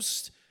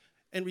host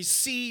and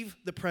receive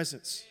the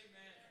presence.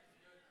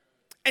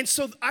 And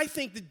so I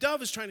think the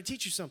dove is trying to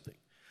teach you something.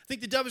 I think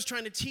the dove is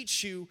trying to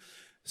teach you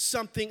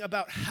something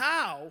about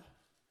how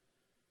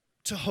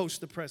to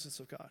host the presence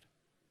of God.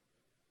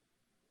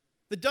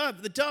 The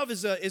dove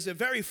is a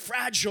very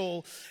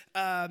fragile,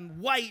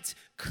 white,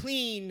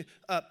 clean,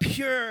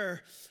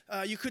 pure,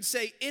 you could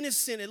say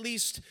innocent, at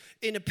least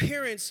in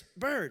appearance,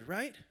 bird,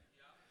 right?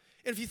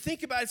 And if you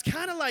think about it, it's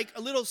kind of like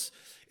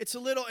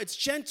it's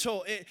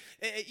gentle.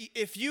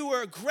 If you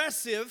were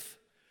aggressive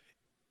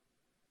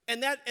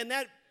and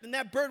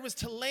that bird was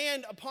to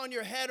land upon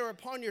your head or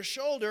upon your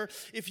shoulder,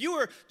 if you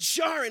were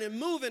jarring and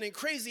moving and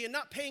crazy and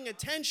not paying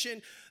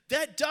attention,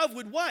 that dove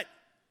would what?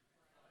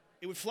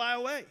 It would fly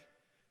away.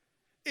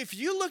 If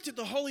you looked at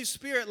the Holy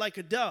Spirit like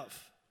a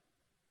dove,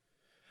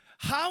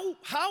 how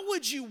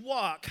would you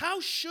walk? How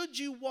should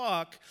you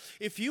walk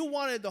if you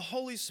wanted the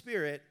Holy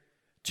Spirit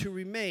to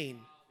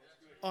remain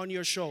on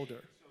your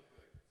shoulder?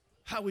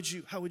 How would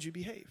you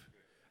behave?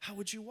 How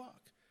would you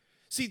walk?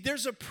 See,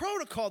 there's a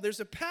protocol,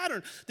 there's a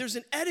pattern, there's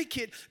an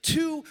etiquette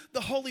to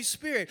the Holy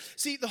Spirit.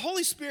 See, the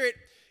Holy Spirit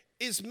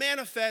is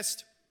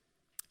manifest.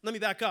 Let me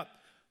back up.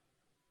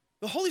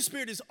 The Holy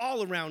Spirit is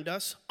all around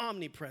us,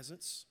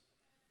 omnipresence.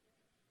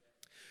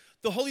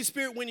 The Holy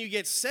Spirit, when you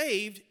get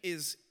saved,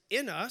 is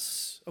in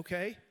us,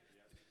 okay?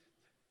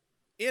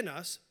 In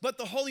us. But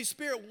the Holy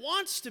Spirit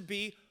wants to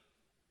be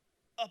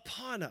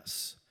upon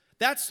us.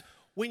 That's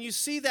when you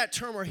see that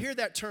term or hear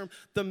that term,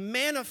 the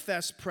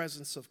manifest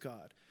presence of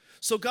God.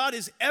 So God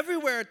is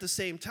everywhere at the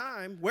same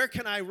time. Where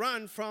can I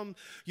run from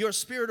your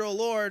Spirit, O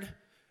Lord?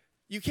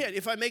 You can't.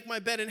 If I make my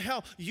bed in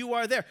hell, you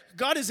are there.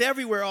 God is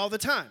everywhere all the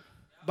time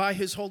by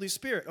his Holy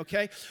Spirit,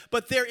 okay?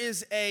 But there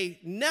is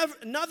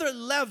another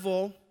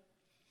level,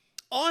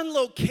 on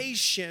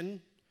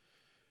location,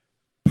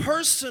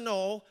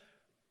 personal,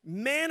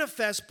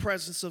 manifest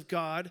presence of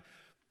God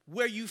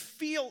where you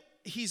feel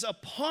he's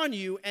upon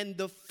you and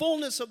the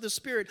fullness of the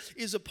Spirit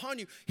is upon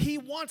you. He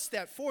wants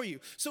that for you.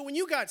 So when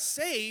you got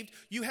saved,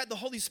 you had the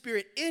Holy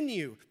Spirit in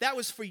you. That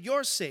was for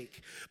your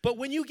sake. But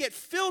when you get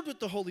filled with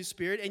the Holy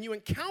Spirit and you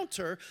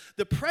encounter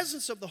the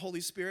presence of the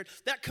Holy Spirit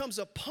that comes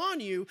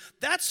upon you,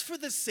 that's for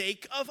the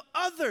sake of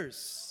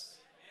others.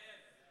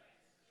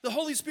 The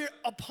Holy Spirit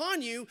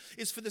upon you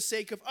is for the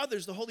sake of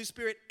others. The Holy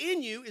Spirit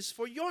in you is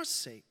for your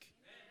sake.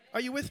 Are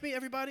you with me,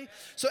 everybody?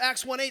 So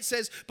Acts 1:8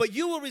 says, but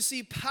you will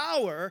receive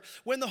power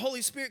when the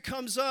Holy Spirit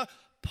comes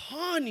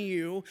upon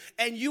you,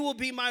 and you will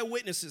be my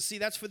witnesses. See,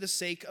 that's for the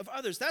sake of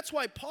others. That's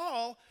why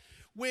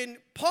when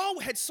Paul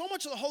had so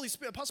much of the Holy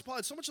Spirit, Apostle Paul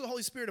had so much of the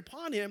Holy Spirit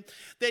upon him,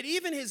 that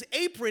even his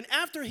apron,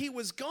 after he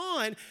was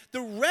gone, the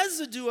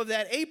residue of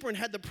that apron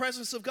had the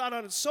presence of God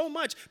on it so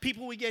much,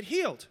 people would get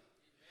healed.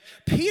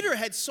 Peter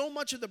had so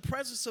much of the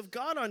presence of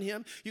God on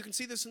him, you can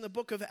see this in the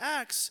book of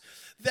Acts,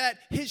 that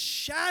his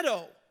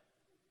shadow,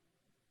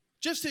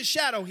 just his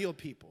shadow healed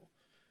people.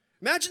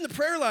 Imagine the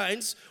prayer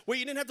lines where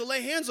you didn't have to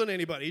lay hands on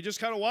anybody. You just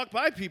kind of walk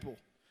by people.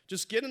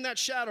 Just get in that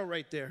shadow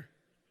right there.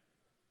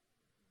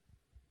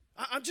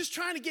 I'm just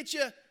trying to get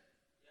you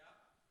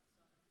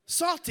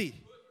salty.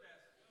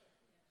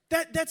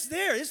 That's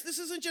there. This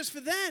isn't just for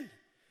then.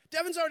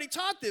 Devin's already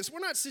taught this. We're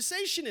not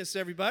cessationists,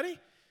 everybody.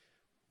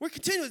 We're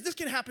continuous. This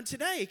can happen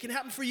today. It can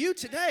happen for you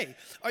today.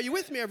 Are you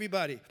with me,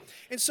 everybody?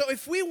 And so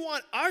if we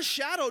want our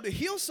shadow to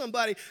heal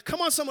somebody,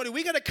 come on, somebody,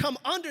 we got to come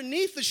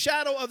underneath the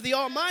shadow of the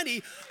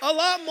Almighty a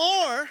lot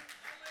more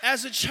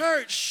as a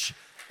church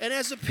and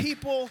as a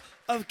people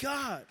of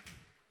God.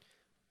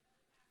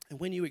 And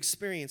when you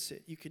experience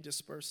it, you can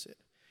disperse it.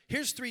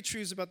 Here's 3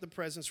 truths about the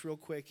presence real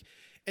quick.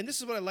 And this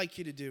is what I'd like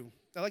you to do.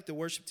 I'd like the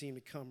worship team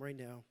to come right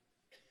now.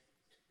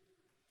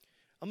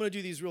 I'm going to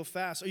do these real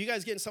fast. Are you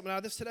guys getting something out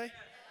of this today?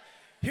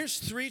 Here's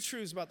 3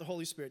 truths about the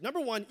Holy Spirit. Number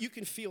 1, you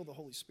can feel the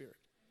Holy Spirit.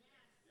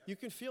 You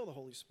can feel the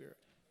Holy Spirit.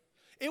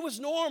 It was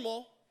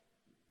normal.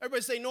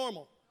 Everybody say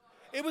normal.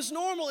 It was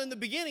normal in the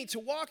beginning to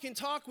walk and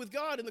talk with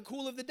God in the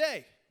cool of the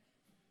day.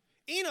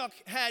 Enoch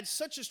had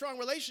such a strong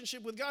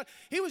relationship with God,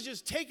 he was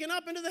just taken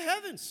up into the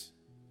heavens.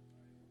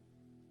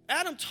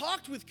 Adam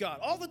talked with God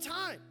all the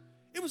time.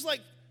 It was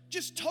like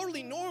just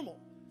totally normal.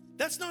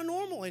 That's not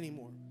normal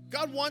anymore.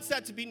 God wants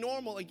that to be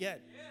normal again.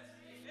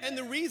 And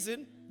the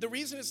reason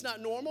it's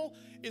not normal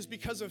is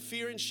because of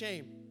fear and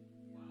shame.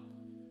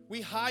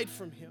 We hide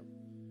from him.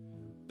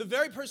 The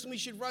very person we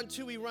should run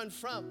to, we run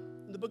from.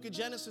 In the book of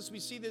Genesis, we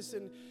see this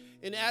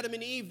in Adam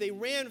and Eve. They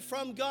ran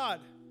from God.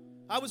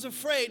 I was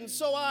afraid, and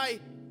so I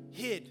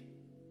hid.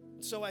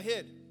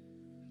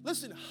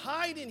 Listen,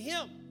 hide in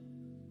him.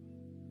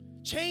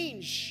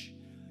 Change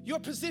your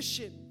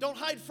position. Don't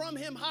hide from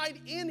him, hide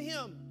in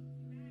him.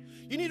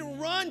 You need to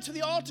run to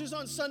the altars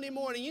on Sunday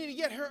morning. You need to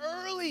get here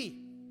early.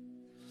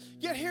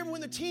 Get here when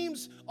the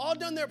team's all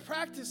done their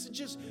practice and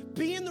just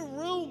be in the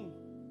room.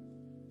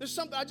 There's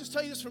something, I just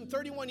tell you this from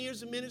 31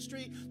 years of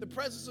ministry, the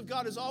presence of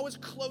God is always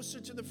closer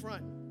to the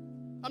front.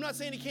 I'm not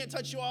saying he can't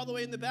touch you all the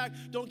way in the back.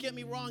 Don't get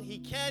me wrong. He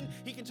can.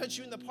 He can touch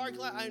you in the parking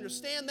lot. I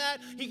understand that.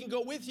 He can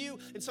go with you,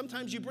 and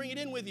sometimes you bring it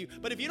in with you.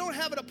 But if you don't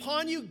have it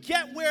upon you,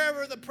 get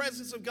wherever the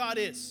presence of God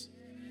is.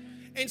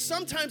 And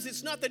sometimes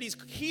it's not that he's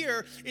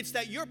here. It's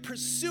that you're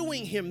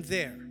pursuing him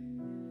there.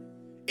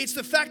 It's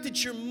the fact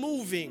that you're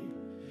moving.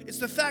 It's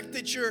the fact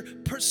that you're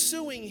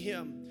pursuing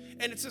him.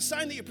 And it's a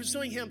sign that you're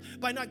pursuing him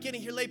by not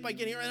getting here late, by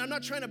getting here. And I'm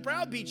not trying to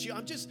browbeat you.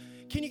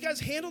 Can you guys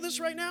handle this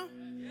right now?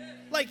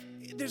 Like,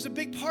 there's a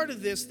big part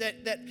of this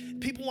that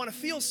people want to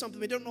feel something.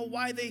 They don't know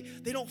why they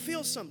don't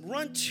feel something.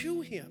 Run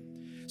to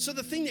him. So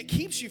the thing that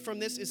keeps you from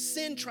this is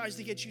sin tries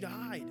to get you to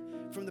hide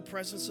from the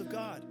presence of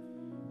God.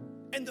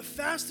 And the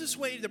fastest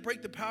way to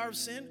break the power of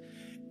sin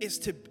is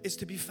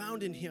to be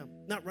found in him,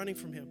 not running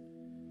from him.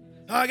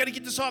 Oh, I got to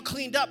get this all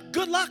cleaned up.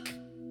 Good luck.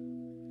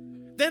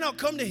 Then I'll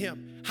come to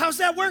him. How's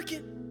that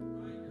working?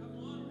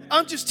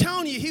 I'm just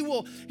telling you,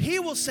 he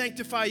will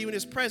sanctify you in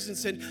his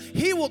presence, and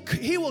he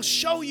will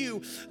show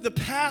you the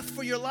path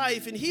for your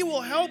life, and he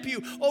will help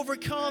you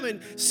overcome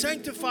and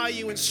sanctify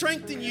you and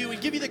strengthen you and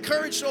give you the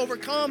courage to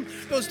overcome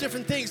those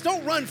different things.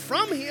 Don't run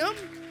from him.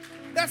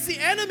 That's the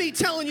enemy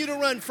telling you to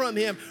run from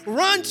him.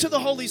 Run to the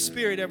Holy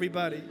Spirit,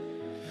 everybody.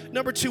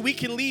 Number 2, we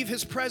can leave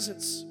his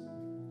presence.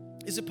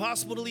 Is it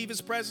possible to leave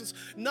his presence?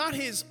 Not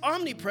his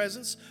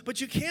omnipresence,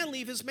 but you can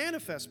leave his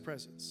manifest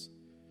presence.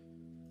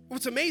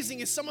 What's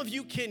amazing is some of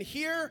you can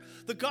hear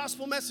the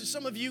gospel message.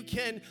 Some of you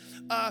can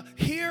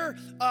hear,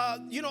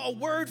 a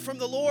word from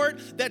the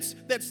Lord that's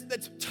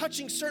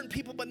touching certain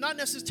people, but not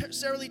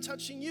necessarily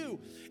touching you.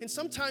 And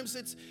sometimes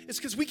it's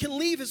because we can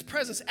leave His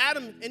presence.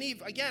 Adam and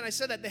Eve, again, I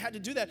said that they had to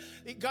do that.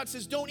 God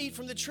says, don't eat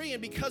from the tree,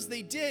 and because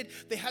they did,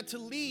 they had to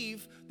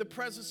leave the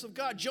presence of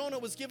God. Jonah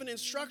was given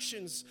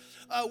instructions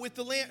with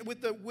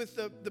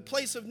the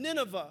place of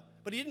Nineveh,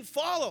 but he didn't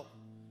follow.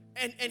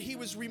 And he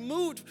was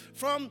removed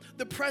from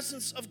the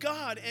presence of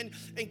God. And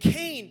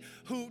Cain,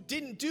 who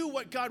didn't do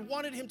what God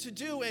wanted him to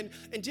do and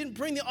didn't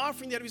bring the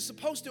offering that he was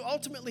supposed to,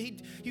 ultimately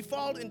he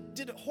followed and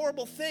did a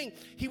horrible thing.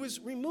 He was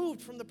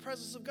removed from the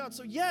presence of God.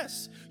 So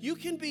yes, you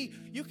can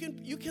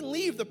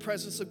leave the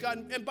presence of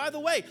God. And by the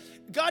way,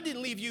 God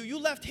didn't leave you, you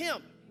left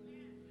Him.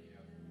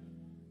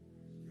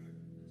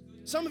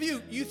 Some of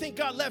you think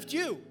God left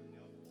you.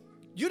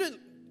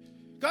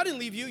 God didn't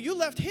leave you, you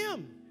left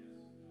Him.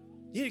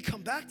 You need to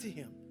come back to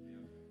Him.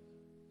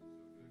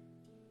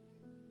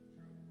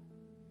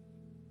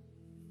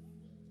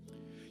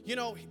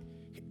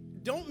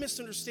 Don't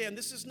misunderstand.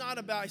 This is not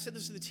about, I said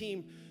this to the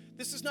team,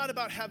 this is not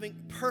about having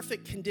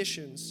perfect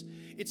conditions.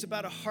 It's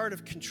about a heart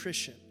of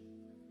contrition.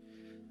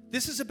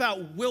 This is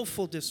about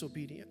willful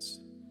disobedience.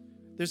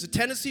 There's a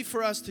tendency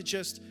for us to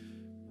just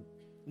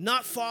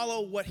not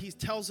follow what He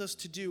tells us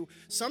to do.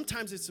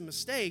 Sometimes it's a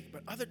mistake,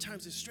 but other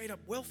times it's straight up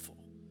willful.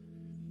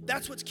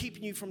 That's what's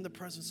keeping you from the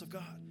presence of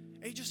God.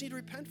 And you just need to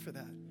repent for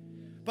that.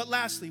 But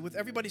lastly, with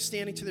everybody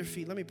standing to their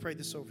feet, let me pray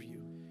this over you.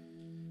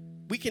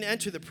 We can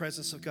enter the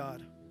presence of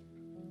God.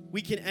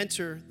 We can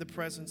enter the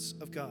presence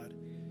of God.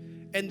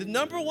 And the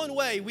number one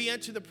way we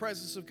enter the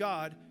presence of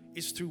God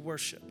is through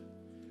worship.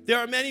 There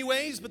are many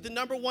ways, but the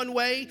number one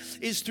way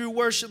is through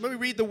worship. Let me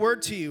read the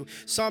word to you.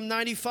 Psalm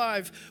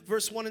 95,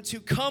 verse 1 and 2.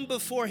 Come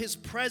before His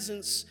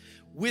presence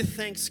with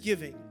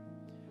thanksgiving.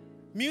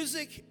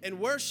 Music and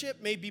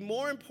worship may be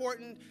more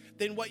important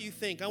than what you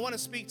think. I want to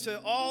speak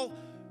to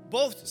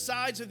both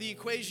sides of the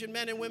equation,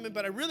 men and women,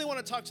 but I really want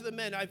to talk to the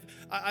men.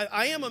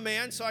 I am a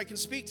man, so I can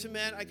speak to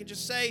men. I can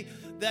just say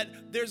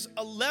that there's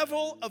a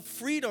level of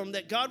freedom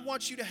that God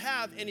wants you to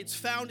have, and it's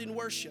found in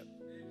worship.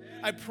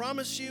 I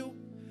promise you,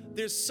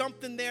 there's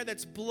something there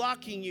that's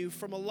blocking you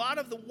from a lot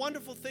of the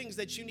wonderful things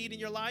that you need in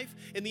your life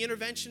and the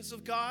interventions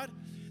of God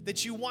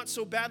that you want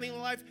so badly in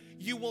your life.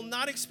 You will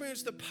not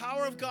experience the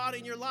power of God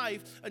in your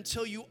life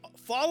until you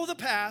follow the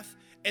path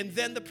and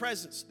then the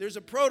presence. There's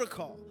a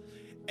protocol.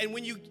 And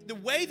the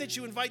way that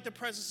you invite the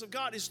presence of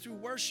God is through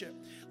worship.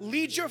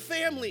 Lead your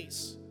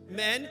families,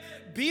 men.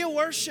 Be a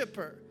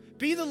worshiper.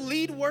 Be the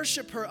lead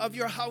worshiper of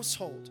your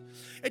household.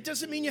 It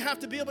doesn't mean you have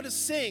to be able to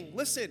sing.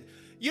 Listen,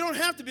 you don't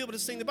have to be able to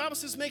sing. The Bible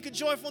says, make a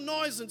joyful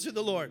noise unto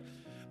the Lord.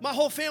 My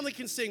whole family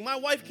can sing. My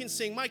wife can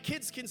sing. My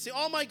kids can sing.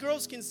 All my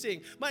girls can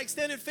sing. My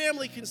extended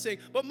family can sing.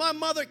 But my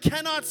mother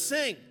cannot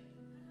sing.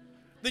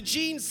 The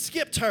genes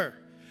skipped her.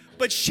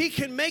 But she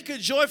can make a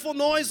joyful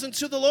noise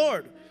unto the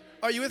Lord.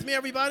 Are you with me,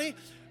 everybody?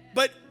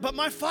 But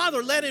my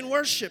father led in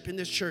worship in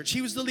this church.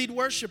 He was the lead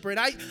worshiper, and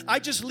I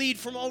just lead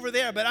from over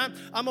there, but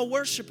I'm a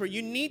worshiper.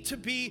 You need to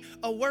be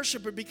a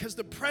worshiper because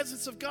the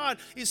presence of God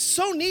is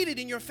so needed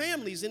in your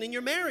families and in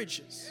your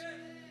marriages,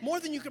 more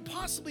than you could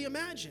possibly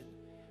imagine.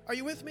 Are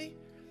you with me?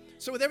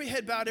 So with every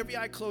head bowed, every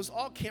eye closed,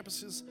 all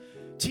campuses,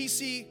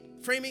 TC,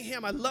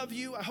 Framingham, I love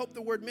you. I hope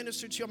the word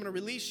ministered to you. I'm going to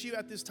release you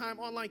at this time.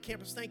 Online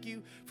campus, thank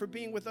you for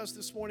being with us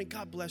this morning.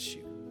 God bless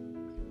you.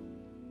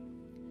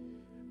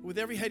 With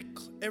every head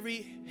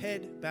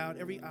bowed,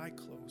 every eye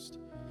closed.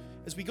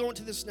 As we go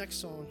into this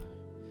next song,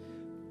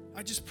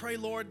 I just pray,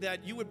 Lord,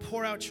 that you would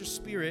pour out your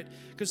Spirit,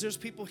 because there's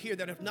people here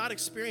that have not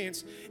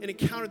experienced and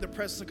encountered the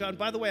presence of God. And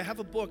by the way, I have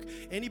a book.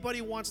 Anybody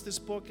wants this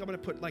book, I'm going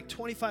to put like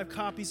 25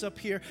 copies up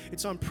here.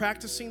 It's on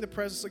practicing the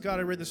presence of God.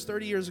 I read this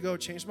 30 years ago.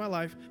 It changed my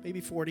life, maybe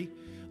 40,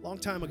 long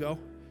time ago.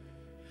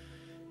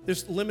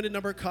 There's a limited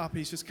number of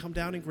copies. Just come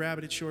down and grab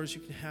it. It's yours.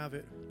 You can have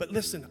it. But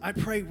listen, I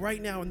pray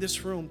right now in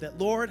this room that,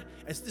 Lord,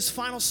 as this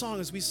final song,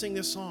 as we sing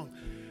this song,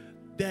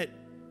 that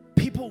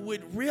people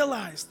would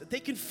realize that they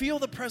can feel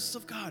the presence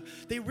of God.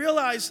 They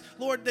realize,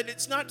 Lord, that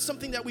it's not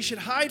something that we should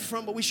hide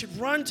from, but we should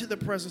run to the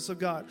presence of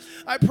God.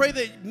 I pray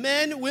that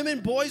men,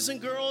 women, boys,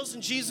 and girls, in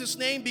Jesus'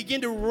 name,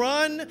 begin to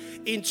run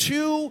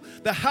into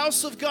the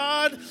house of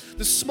God,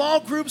 the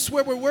small groups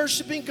where we're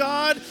worshiping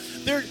God,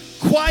 their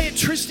quiet,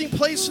 trysting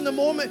place in the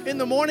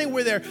morning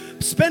where they're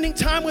spending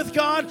time with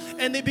God,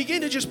 and they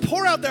begin to just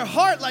pour out their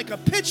heart like a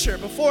pitcher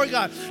before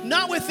God,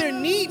 not with their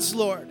needs,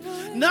 Lord,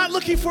 not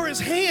looking for His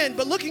hand,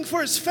 but looking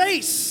for His face.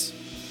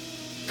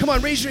 Come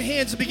on, raise your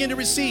hands and begin to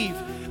receive.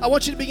 I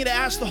want you to begin to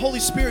ask the Holy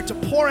Spirit to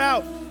pour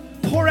out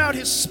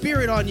His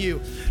Spirit on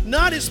you.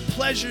 Not His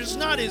pleasures,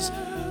 not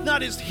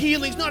His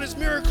healings, not His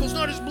miracles,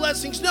 not His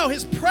blessings. No,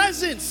 His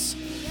presence.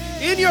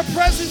 In your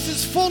presence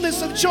is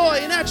fullness of joy,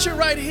 and at your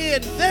right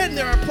hand, then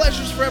there are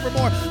pleasures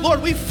forevermore.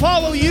 Lord, we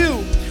follow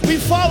you. We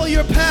follow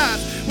your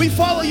path. We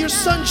follow your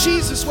Son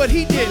Jesus, what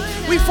He did.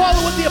 We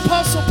follow what the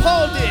Apostle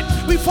Paul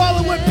did. We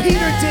follow what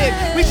Peter did.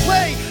 We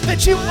pray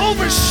that you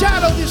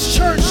overshadow this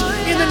church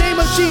in the name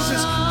of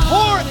Jesus.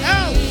 Pour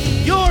out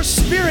your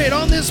Spirit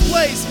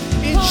place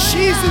in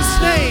Jesus'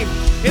 name.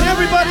 And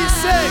everybody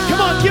said,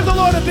 come on, give the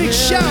Lord a big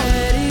shout.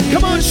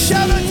 Come on,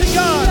 shout unto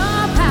God.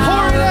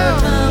 Pour it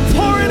out.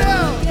 Pour it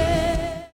out.